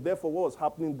 and so therefore what was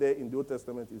happening there in the Old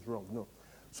Testament is wrong. No.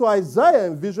 So Isaiah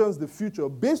envisions the future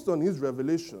based on his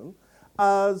revelation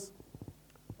as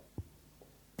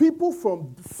people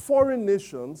from foreign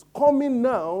nations coming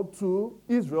now to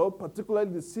Israel,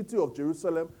 particularly the city of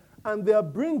Jerusalem, and they are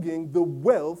bringing the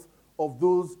wealth of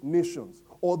those nations,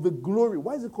 or the glory.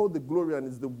 Why is it called the glory and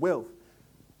it's the wealth?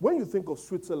 When you think of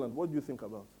Switzerland, what do you think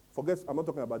about? I'm not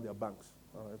talking about their banks.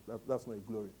 All right? That's not a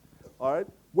glory. All right?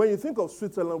 When you think of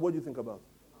Switzerland, what do you think about?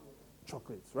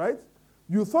 Chocolates, right?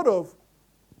 You thought of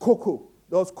cocoa.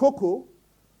 There was cocoa,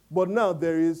 but now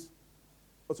there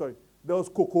was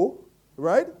cocoa,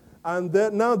 right? And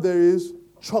now there is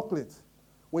chocolate.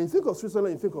 When you think of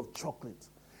Switzerland, you think of chocolate.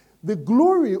 The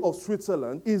glory of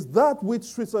Switzerland is that which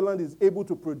Switzerland is able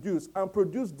to produce and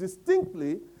produce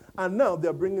distinctly, and now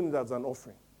they're bringing it as an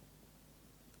offering.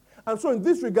 And so in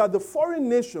this regard, the foreign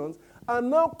nations are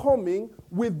now coming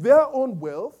with their own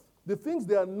wealth, the things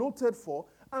they are noted for,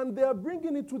 and they are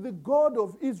bringing it to the God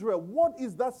of Israel. What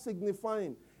is that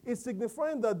signifying? It's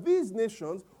signifying that these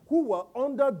nations who were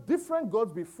under different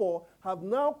gods before have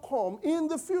now come in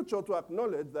the future to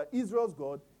acknowledge that Israel's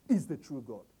God is the true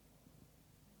God.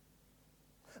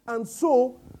 And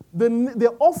so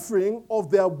the offering of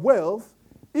their wealth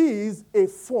is a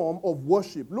form of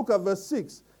worship. Look at verse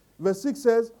 6. Verse 6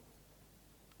 says,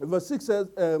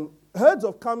 herds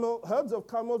of camels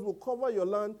will cover your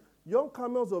land, young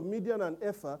camels of Midian and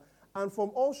Ephah, and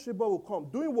from all Sheba will come.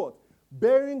 Doing what?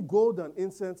 Bearing gold and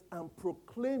incense and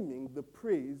proclaiming the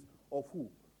praise of who?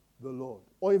 The Lord.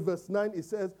 Or in verse 9 it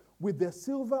says, with their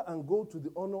silver and gold to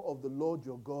the honor of the Lord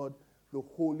your God, the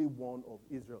Holy One of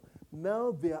Israel.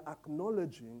 Now they are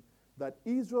acknowledging that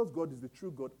Israel's God is the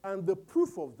true God, and the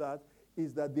proof of that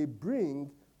is that they bring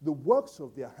the works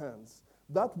of their hands,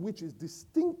 that which is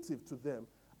distinctive to them,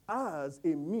 as a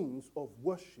means of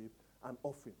worship and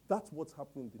offering. That's what's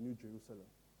happening in the New Jerusalem.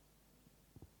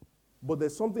 But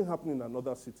there's something happening in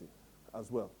another city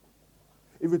as well.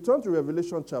 If we turn to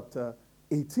Revelation chapter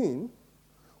 18,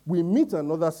 we meet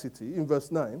another city in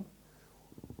verse 9,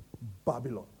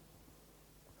 Babylon.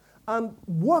 And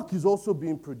work is also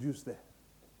being produced there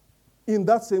in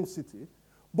that same city,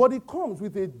 but it comes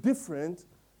with a different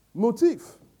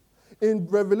motif. In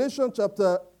Revelation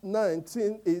chapter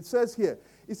 19, it says here,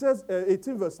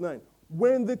 18 verse 9,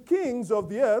 when the kings of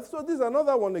the earth, so this is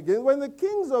another one again, when the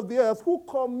kings of the earth who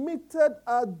committed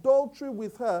adultery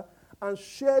with her and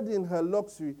shared in her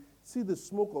luxury, see the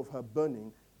smoke of her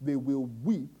burning, they will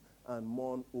weep and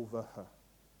mourn over her.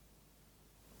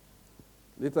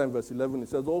 Later in verse 11, it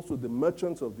says also the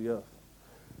merchants of the earth.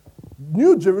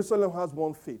 New Jerusalem has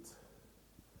one fate.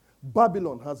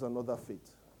 Babylon has another fate.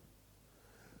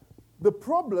 The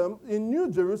problem in New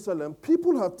Jerusalem,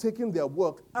 people have taken their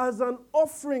work as an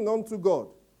offering unto God.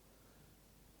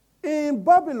 In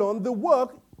Babylon, the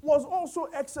work was also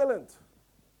excellent.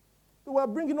 They were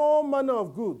bringing all manner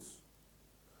of goods.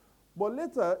 But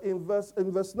later in verse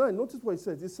 9, notice what it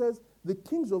says. It says, the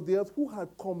kings of the earth who had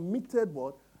committed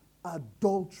what?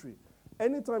 Adultery.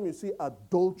 Anytime you see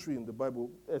adultery in the Bible,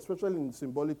 especially in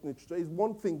symbolic literature, is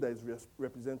one thing that is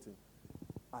representing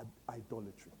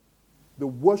idolatry. The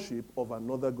worship of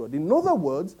another God. In other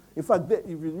words, in fact, if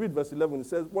you read verse 11, it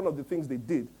says one of the things they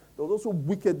did, there was also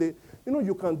wicked.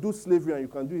 You can do slavery and you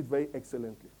can do it very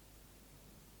excellently.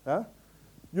 Huh?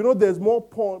 There's more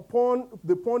porn.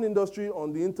 The porn industry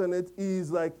on the internet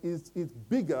is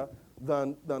bigger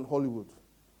than Hollywood.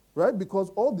 Right?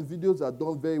 Because all the videos are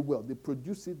done very well. They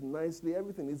produce it nicely.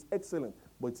 Everything is excellent,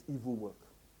 but it's evil work.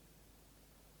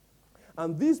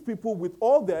 And these people, with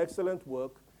all their excellent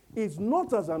work, is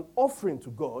not as an offering to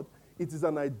God. It is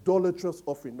an idolatrous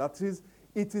offering. That is,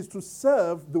 it is to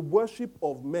serve the worship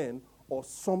of men or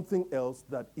something else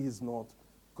that is not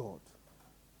God.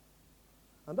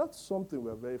 And that's something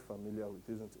we're very familiar with,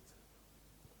 isn't it?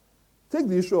 Take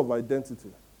the issue of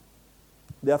identity.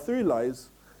 There are three lies,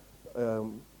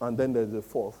 and then there's a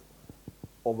fourth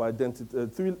of identity,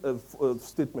 three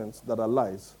statements that are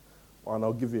lies, and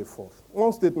I'll give you a fourth.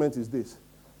 One statement is this: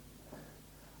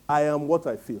 I am what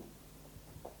I feel.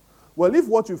 Well, if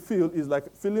what you feel is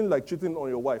like feeling like cheating on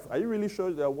your wife, are you really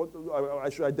sure that I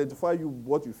should identify you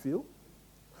what you feel?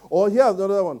 Or here's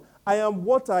another one: I am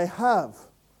what I have.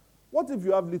 What if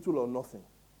you have little or nothing?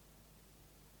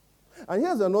 And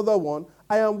here's another one: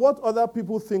 I am what other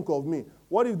people think of me.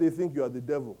 What if they think you are the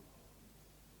devil?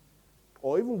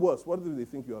 Or even worse, what if they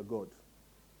think you are God?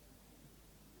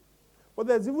 But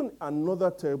there's even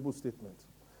another terrible statement,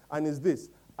 and it's this: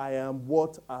 I am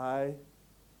what I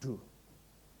do.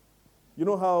 You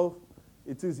know how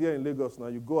it is here in Lagos now?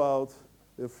 You go out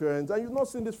with friends, and you've not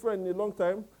seen this friend in a long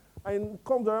time, and he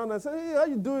comes around and says, hey, how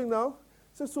you doing now?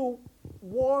 He says, so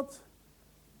what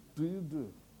do you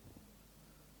do?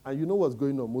 And you know what's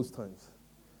going on most times.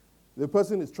 The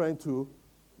person is trying to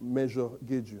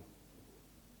gauge you.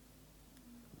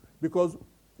 Because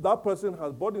that person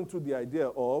has bought into the idea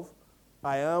of,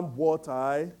 I am what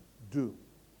I do.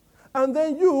 And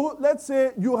then you, let's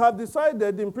say you have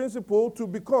decided in principle to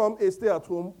become a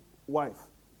stay-at-home wife.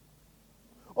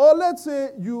 Or let's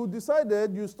say you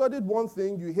decided you studied one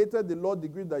thing, you hated the law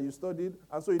degree that you studied,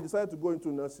 and so you decided to go into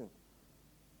nursing.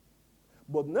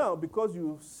 But now, because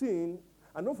you've seen,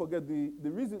 and don't forget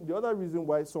the other reason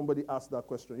why somebody asked that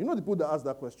question. You know the people that ask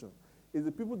that question is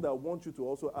the people that want you to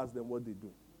also ask them what they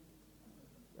do.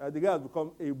 The guy has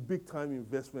become a big-time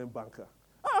investment banker.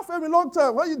 Femi, long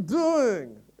time. What are you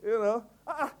doing? So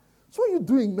what are you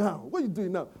doing now? What are you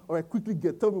doing now? All right, quickly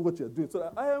tell me what you're doing.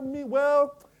 So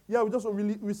we just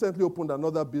really recently opened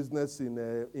another business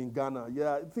in Ghana.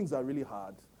 Yeah, things are really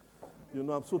hard.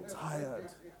 I'm so tired.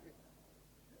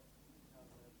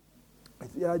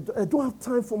 I don't have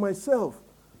time for myself.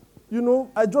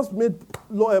 I just made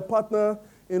a partner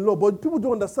in law, but people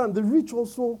don't understand. The rich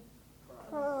also,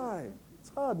 it's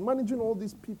hard managing all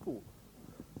these people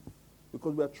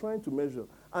because we are trying to measure.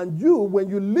 And when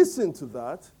you listen to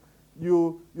that,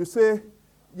 you say,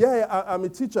 I'm a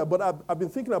teacher, but I've been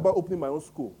thinking about opening my own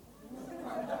school.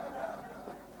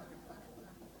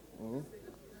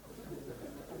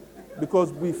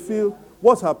 Because we feel,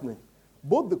 what's happening?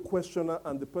 Both the questioner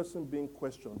and the person being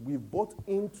questioned, we've bought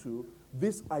into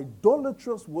this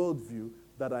idolatrous worldview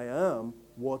that I am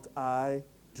what I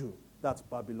do. That's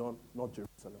Babylon, not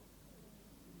Jerusalem.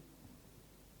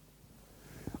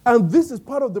 And this is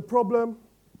part of the problem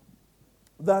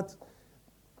that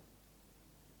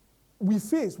we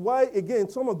face. Why, again,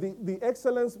 some of the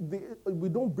excellence, we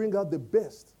don't bring out the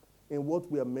best in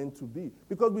what we are meant to be.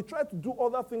 Because we try to do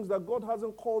other things that God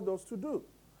hasn't called us to do.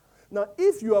 Now,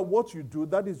 if you are what you do,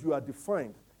 that is, you are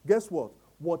defined. Guess what?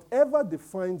 Whatever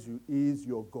defines you is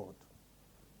your God.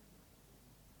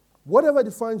 Whatever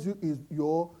defines you is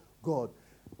your God.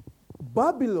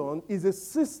 Babylon is a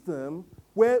system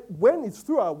where, when it's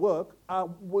through our work,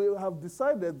 we have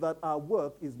decided that our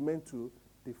work is meant to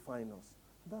define us.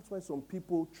 That's why some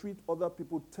people treat other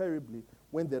people terribly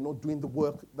when they're not doing the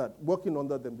work that working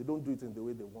under them. They don't do it in the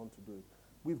way they want to do it.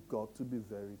 We've got to be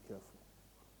very careful.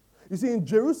 You see, in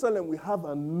Jerusalem, we have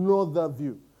another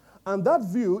view. And that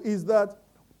view is that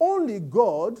only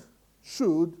God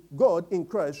in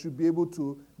Christ should be able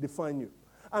to define you.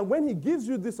 And when he gives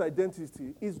you this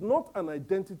identity, it's not an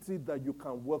identity that you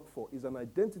can work for. It's an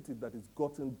identity that is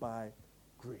gotten by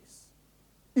grace.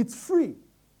 It's free.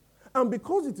 And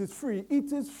because it is free,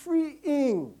 it is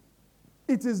freeing.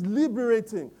 It is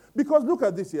liberating. Because look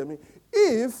at this here.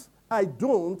 If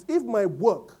my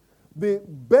work, the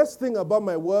best thing about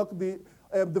my work, the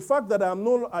fact that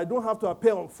I don't have to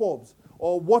appear on Forbes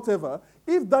or whatever,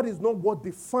 if that is not what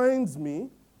defines me,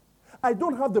 I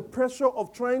don't have the pressure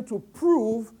of trying to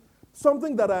prove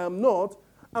something that I am not.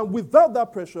 And without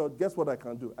that pressure, guess what I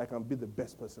can do? I can be the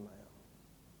best person I am.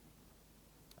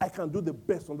 I can do the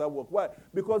best on that work. Why?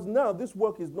 Because now this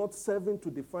work is not serving to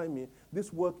define me.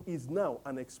 This work is now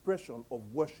an expression of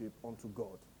worship unto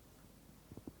God.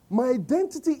 My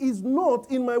identity is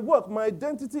not in my work. My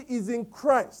identity is in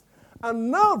Christ. And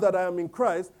now that I am in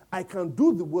Christ, I can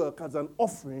do the work as an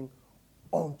offering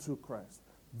unto Christ.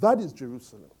 That is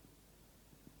Jerusalem.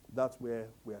 That's where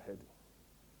we are heading.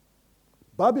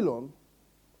 Babylon,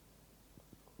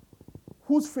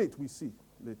 whose fate we see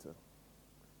later,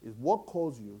 is what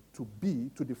calls you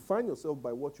to define yourself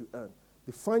by what you earn.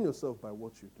 Define yourself by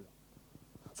what you do.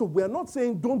 So we are not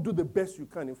saying don't do the best you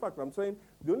can. In fact, I'm saying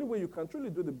the only way you can truly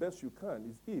do the best you can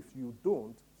is if you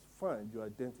don't find your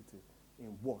identity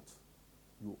in what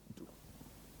you do.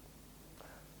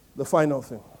 The final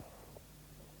thing.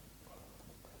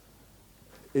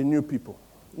 A new people.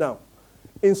 Now,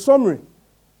 in summary,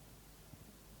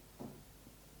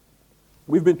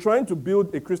 we've been trying to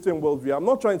build a Christian worldview. I'm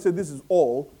not trying to say this is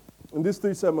all. In these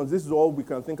 3 sermons, this is all we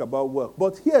can think about work.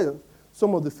 But here are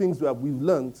some of the things that we've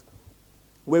learned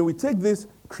when we take this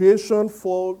creation,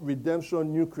 fall,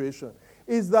 redemption, new creation,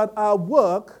 is that our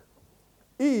work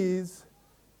is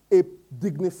a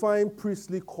dignifying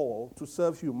priestly call to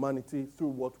serve humanity through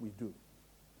what we do.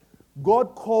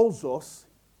 God calls us.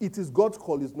 It is God's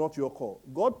call, it's not your call.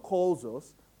 God calls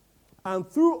us, and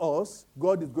through us,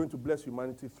 God is going to bless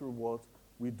humanity through what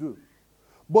we do.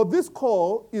 But this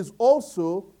call is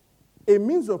also a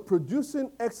means of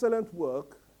producing excellent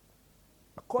work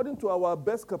according to our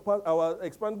our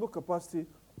expandable capacity,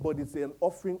 but it's an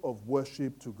offering of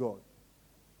worship to God.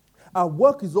 Our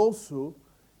work is also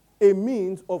a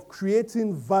means of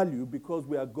creating value because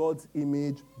we are God's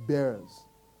image bearers.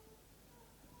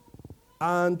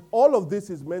 And all of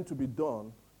this is meant to be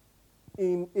done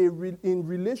in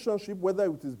relationship, whether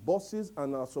it is bosses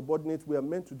and our subordinates. We are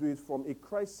meant to do it from a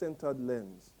Christ-centered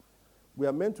lens. We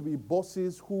are meant to be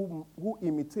bosses who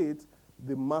imitate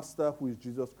the master who is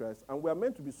Jesus Christ. And we are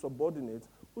meant to be subordinates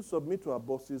who submit to our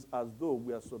bosses as though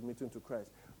we are submitting to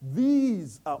Christ.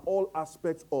 These are all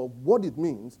aspects of what it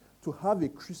means to have a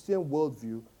Christian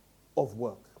worldview of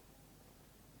work.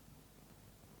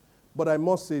 But I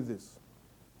must say this.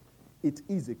 It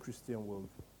is a Christian worldview.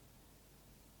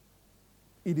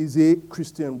 It is a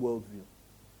Christian worldview.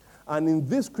 And in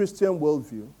this Christian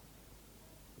worldview,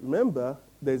 remember,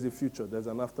 there's a future, there's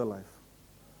an afterlife.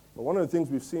 But one of the things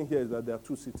we've seen here is that there are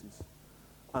two cities.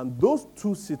 And those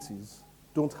two cities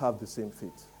don't have the same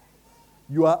fate.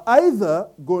 You are either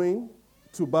going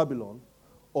to Babylon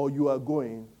or you are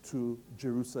going to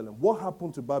Jerusalem. What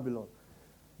happened to Babylon?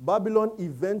 Babylon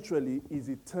eventually is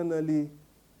eternally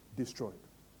destroyed.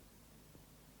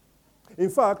 In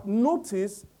fact,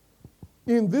 notice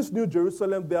in this New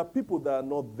Jerusalem, there are people that are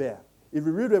not there. If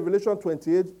you read Revelation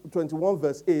 21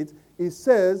 verse 8, it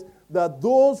says that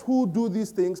those who do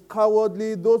these things,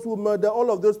 cowardly, those who murder, all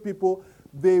of those people,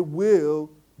 they will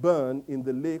burn in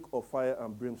the lake of fire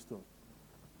and brimstone.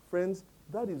 Friends,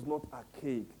 that is not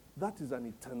archaic. That is an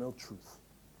eternal truth.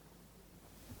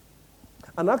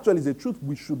 And actually, it's a truth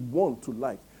we should want to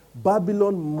like.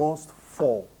 Babylon must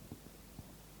fall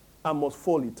and must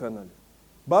fall eternally.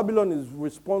 Babylon is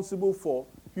responsible for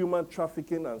human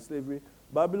trafficking and slavery.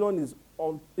 Babylon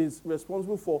is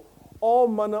responsible for all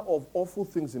manner of awful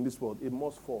things in this world. It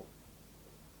must fall.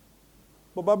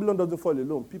 But Babylon doesn't fall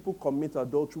alone. People commit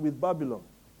adultery with Babylon.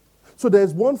 So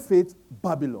there's one fate,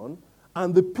 Babylon,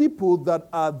 and the people that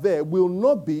are there will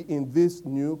not be in this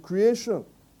new creation.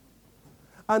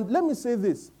 And let me say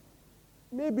this.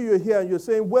 Maybe you're here and you're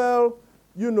saying, well,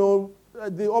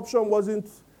 the option wasn't,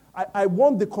 I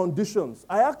want the conditions.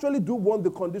 I actually do want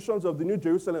the conditions of the New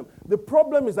Jerusalem. The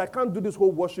problem is I can't do this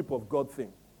whole worship of God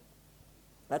thing.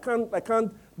 I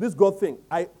can't, this God thing.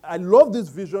 I love this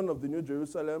vision of the New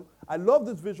Jerusalem. I love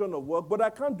this vision of work, but I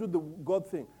can't do the God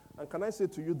thing. And can I say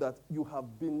to you that you've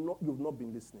not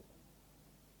been listening?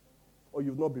 Or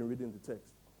you've not been reading the text?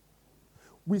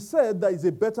 We said that it's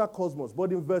a better cosmos,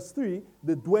 but in verse 3,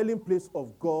 the dwelling place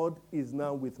of God is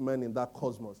now with men in that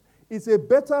cosmos. It's a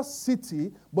better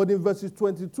city, but in verses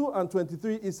 22 and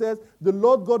 23, it says, the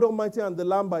Lord God Almighty and the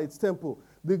Lamb by its temple.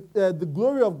 The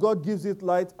glory of God gives it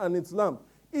light and its lamp.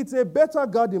 It's a better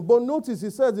garden, but notice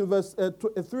it says in verse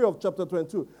 3 of chapter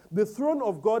 22, the throne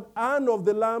of God and of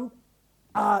the Lamb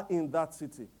are in that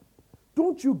city.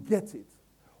 Don't you get it?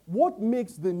 What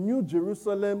makes the New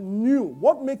Jerusalem new,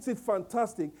 what makes it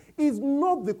fantastic, is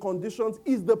not the conditions,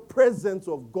 is the presence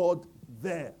of God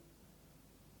there.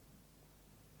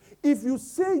 If you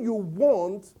say you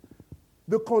want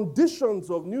the conditions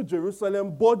of New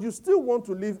Jerusalem, but you still want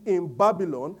to live in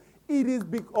Babylon,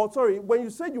 when you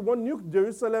say you want New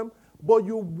Jerusalem, but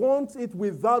you want it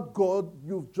without God,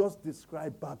 you've just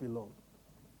described Babylon.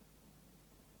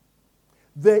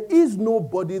 There is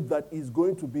nobody that is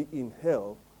going to be in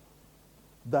hell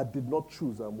that did not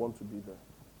choose and want to be there.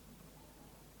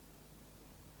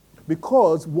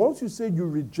 Because once you say you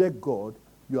reject God,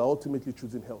 you are ultimately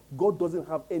choosing hell. God doesn't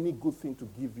have any good thing to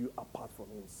give you apart from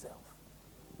himself.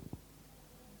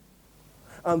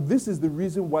 And this is the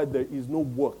reason why there is no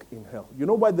work in hell. You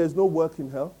know why there's no work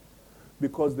in hell?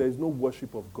 Because there is no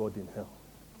worship of God in hell.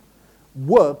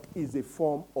 Work is a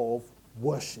form of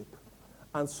worship.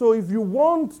 And so if you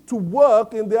want to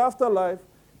work in the afterlife,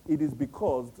 it is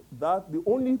because that the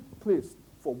only place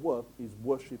for work is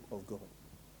worship of God.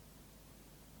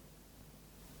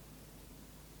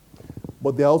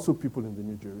 But there are also people in the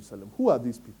New Jerusalem. Who are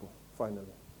these people, finally?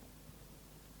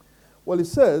 Well, it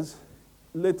says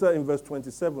later in verse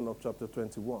 27 of chapter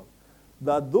 21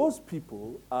 that those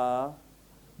people are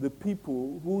the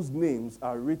people whose names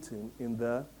are written in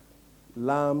the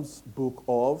Lamb's book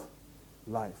of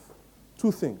life.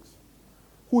 Two things.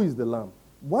 Who is the Lamb?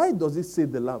 Why does it say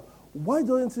the Lamb? Why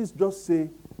doesn't it just say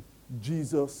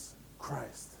Jesus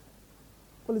Christ?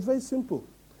 Well, it's very simple.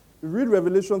 You read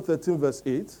Revelation 13 verse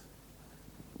 8.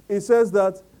 It says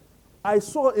that I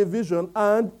saw a vision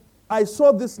and I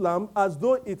saw this lamb as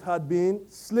though it had been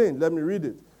slain. Let me read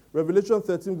it. Revelation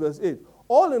 13 verse 8.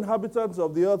 All inhabitants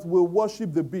of the earth will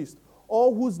worship the beast,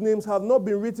 all whose names have not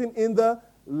been written in the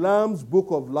Lamb's book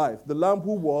of life. The Lamb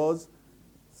who was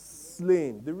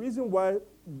slain. The reason why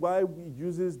we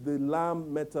uses the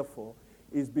lamb metaphor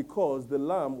is because the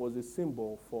lamb was a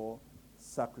symbol for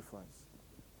sacrifice.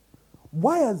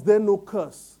 Why is there no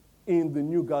curse in the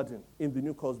new garden, in the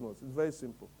new cosmos? It's very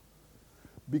simple.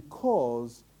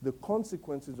 Because the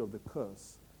consequences of the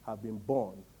curse have been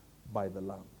borne by the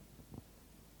lamb.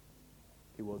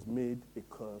 He was made a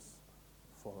curse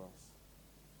for us.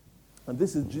 And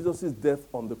this is Jesus' death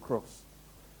on the cross.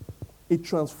 It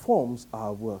transforms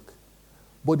our work,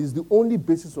 but is the only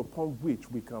basis upon which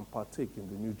we can partake in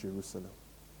the New Jerusalem.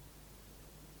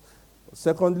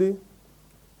 Secondly,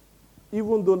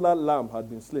 even though that lamb had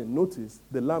been slain, notice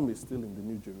the lamb is still in the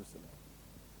New Jerusalem.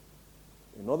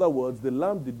 In other words, the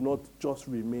lamb did not just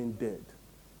remain dead.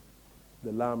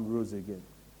 The lamb rose again.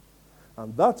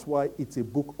 And that's why it's a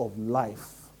book of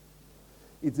life.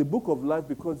 It's a book of life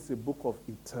because it's a book of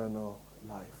eternal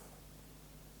life.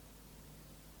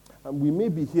 And we may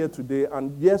be here today,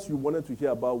 and yes, you wanted to hear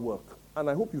about work. And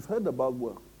I hope you've heard about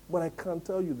work. But I can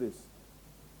tell you this.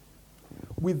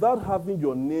 Without having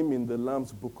your name in the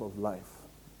Lamb's Book of Life,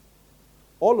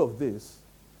 all of this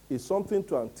is something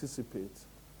to anticipate,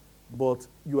 but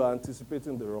you are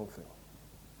anticipating the wrong thing.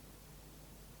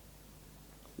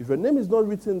 If your name is not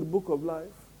written in the Book of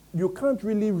Life, you can't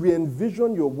really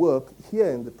re-envision your work here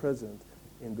in the present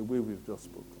in the way we've just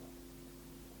spoken.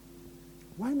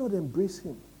 Why not embrace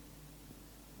him?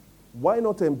 Why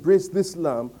not embrace this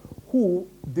Lamb who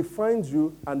defines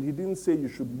you, and he didn't say you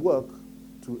should work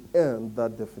to earn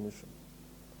that definition?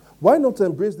 Why not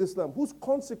embrace this Lamb whose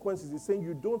consequences is saying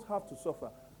you don't have to suffer?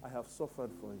 I have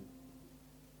suffered for you.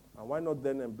 And why not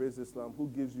then embrace this Lamb who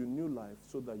gives you new life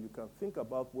so that you can think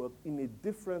about work in a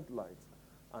different light,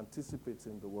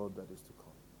 anticipating the world that is to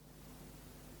come?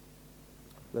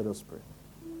 Let us pray.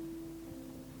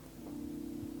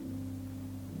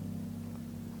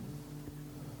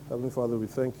 Heavenly Father, we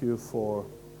thank you for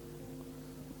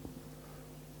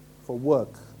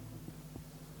work.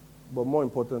 But more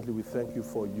importantly, we thank you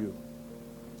for you.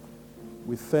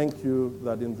 We thank you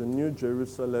that in the New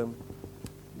Jerusalem,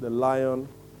 the Lamb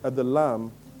and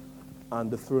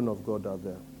the throne of God are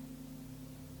there.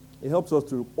 It helps us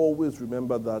to always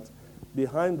remember that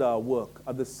behind our work,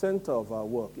 at the center of our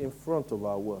work, in front of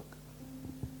our work,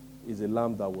 is a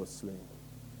Lamb that was slain.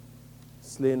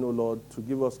 Slain, O Lord, to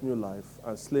give us new life,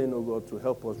 and slain, O God, to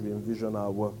help us re-envision our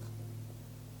work.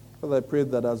 Father, I pray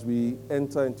that as we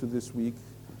enter into this week,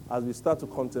 as we start to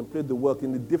contemplate the work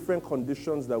in the different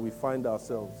conditions that we find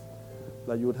ourselves,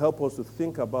 that you would help us to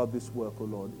think about this work, O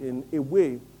Lord, in a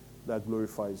way that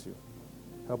glorifies you.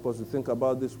 Help us to think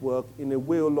about this work in a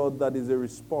way, O Lord, that is a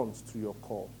response to your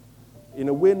call. In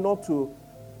a way not to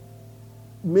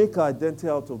make our identity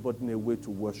out of, but in a way to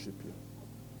worship you.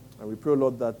 And we pray, O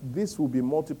Lord, that this will be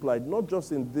multiplied, not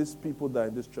just in these people that are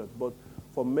in this church, but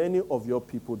for many of your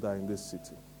people that are in this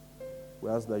city. We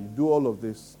ask that you do all of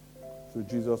this through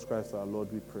Jesus Christ our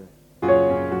Lord, we pray.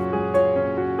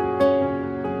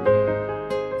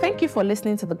 Thank you for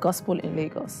listening to the Gospel in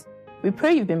Lagos. We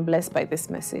pray you've been blessed by this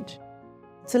message.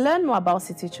 To learn more about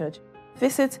City Church,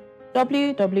 visit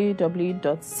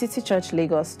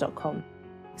www.citychurchlagos.com.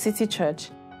 City Church.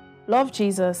 Love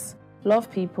Jesus,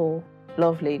 love people,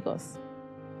 love Lagos.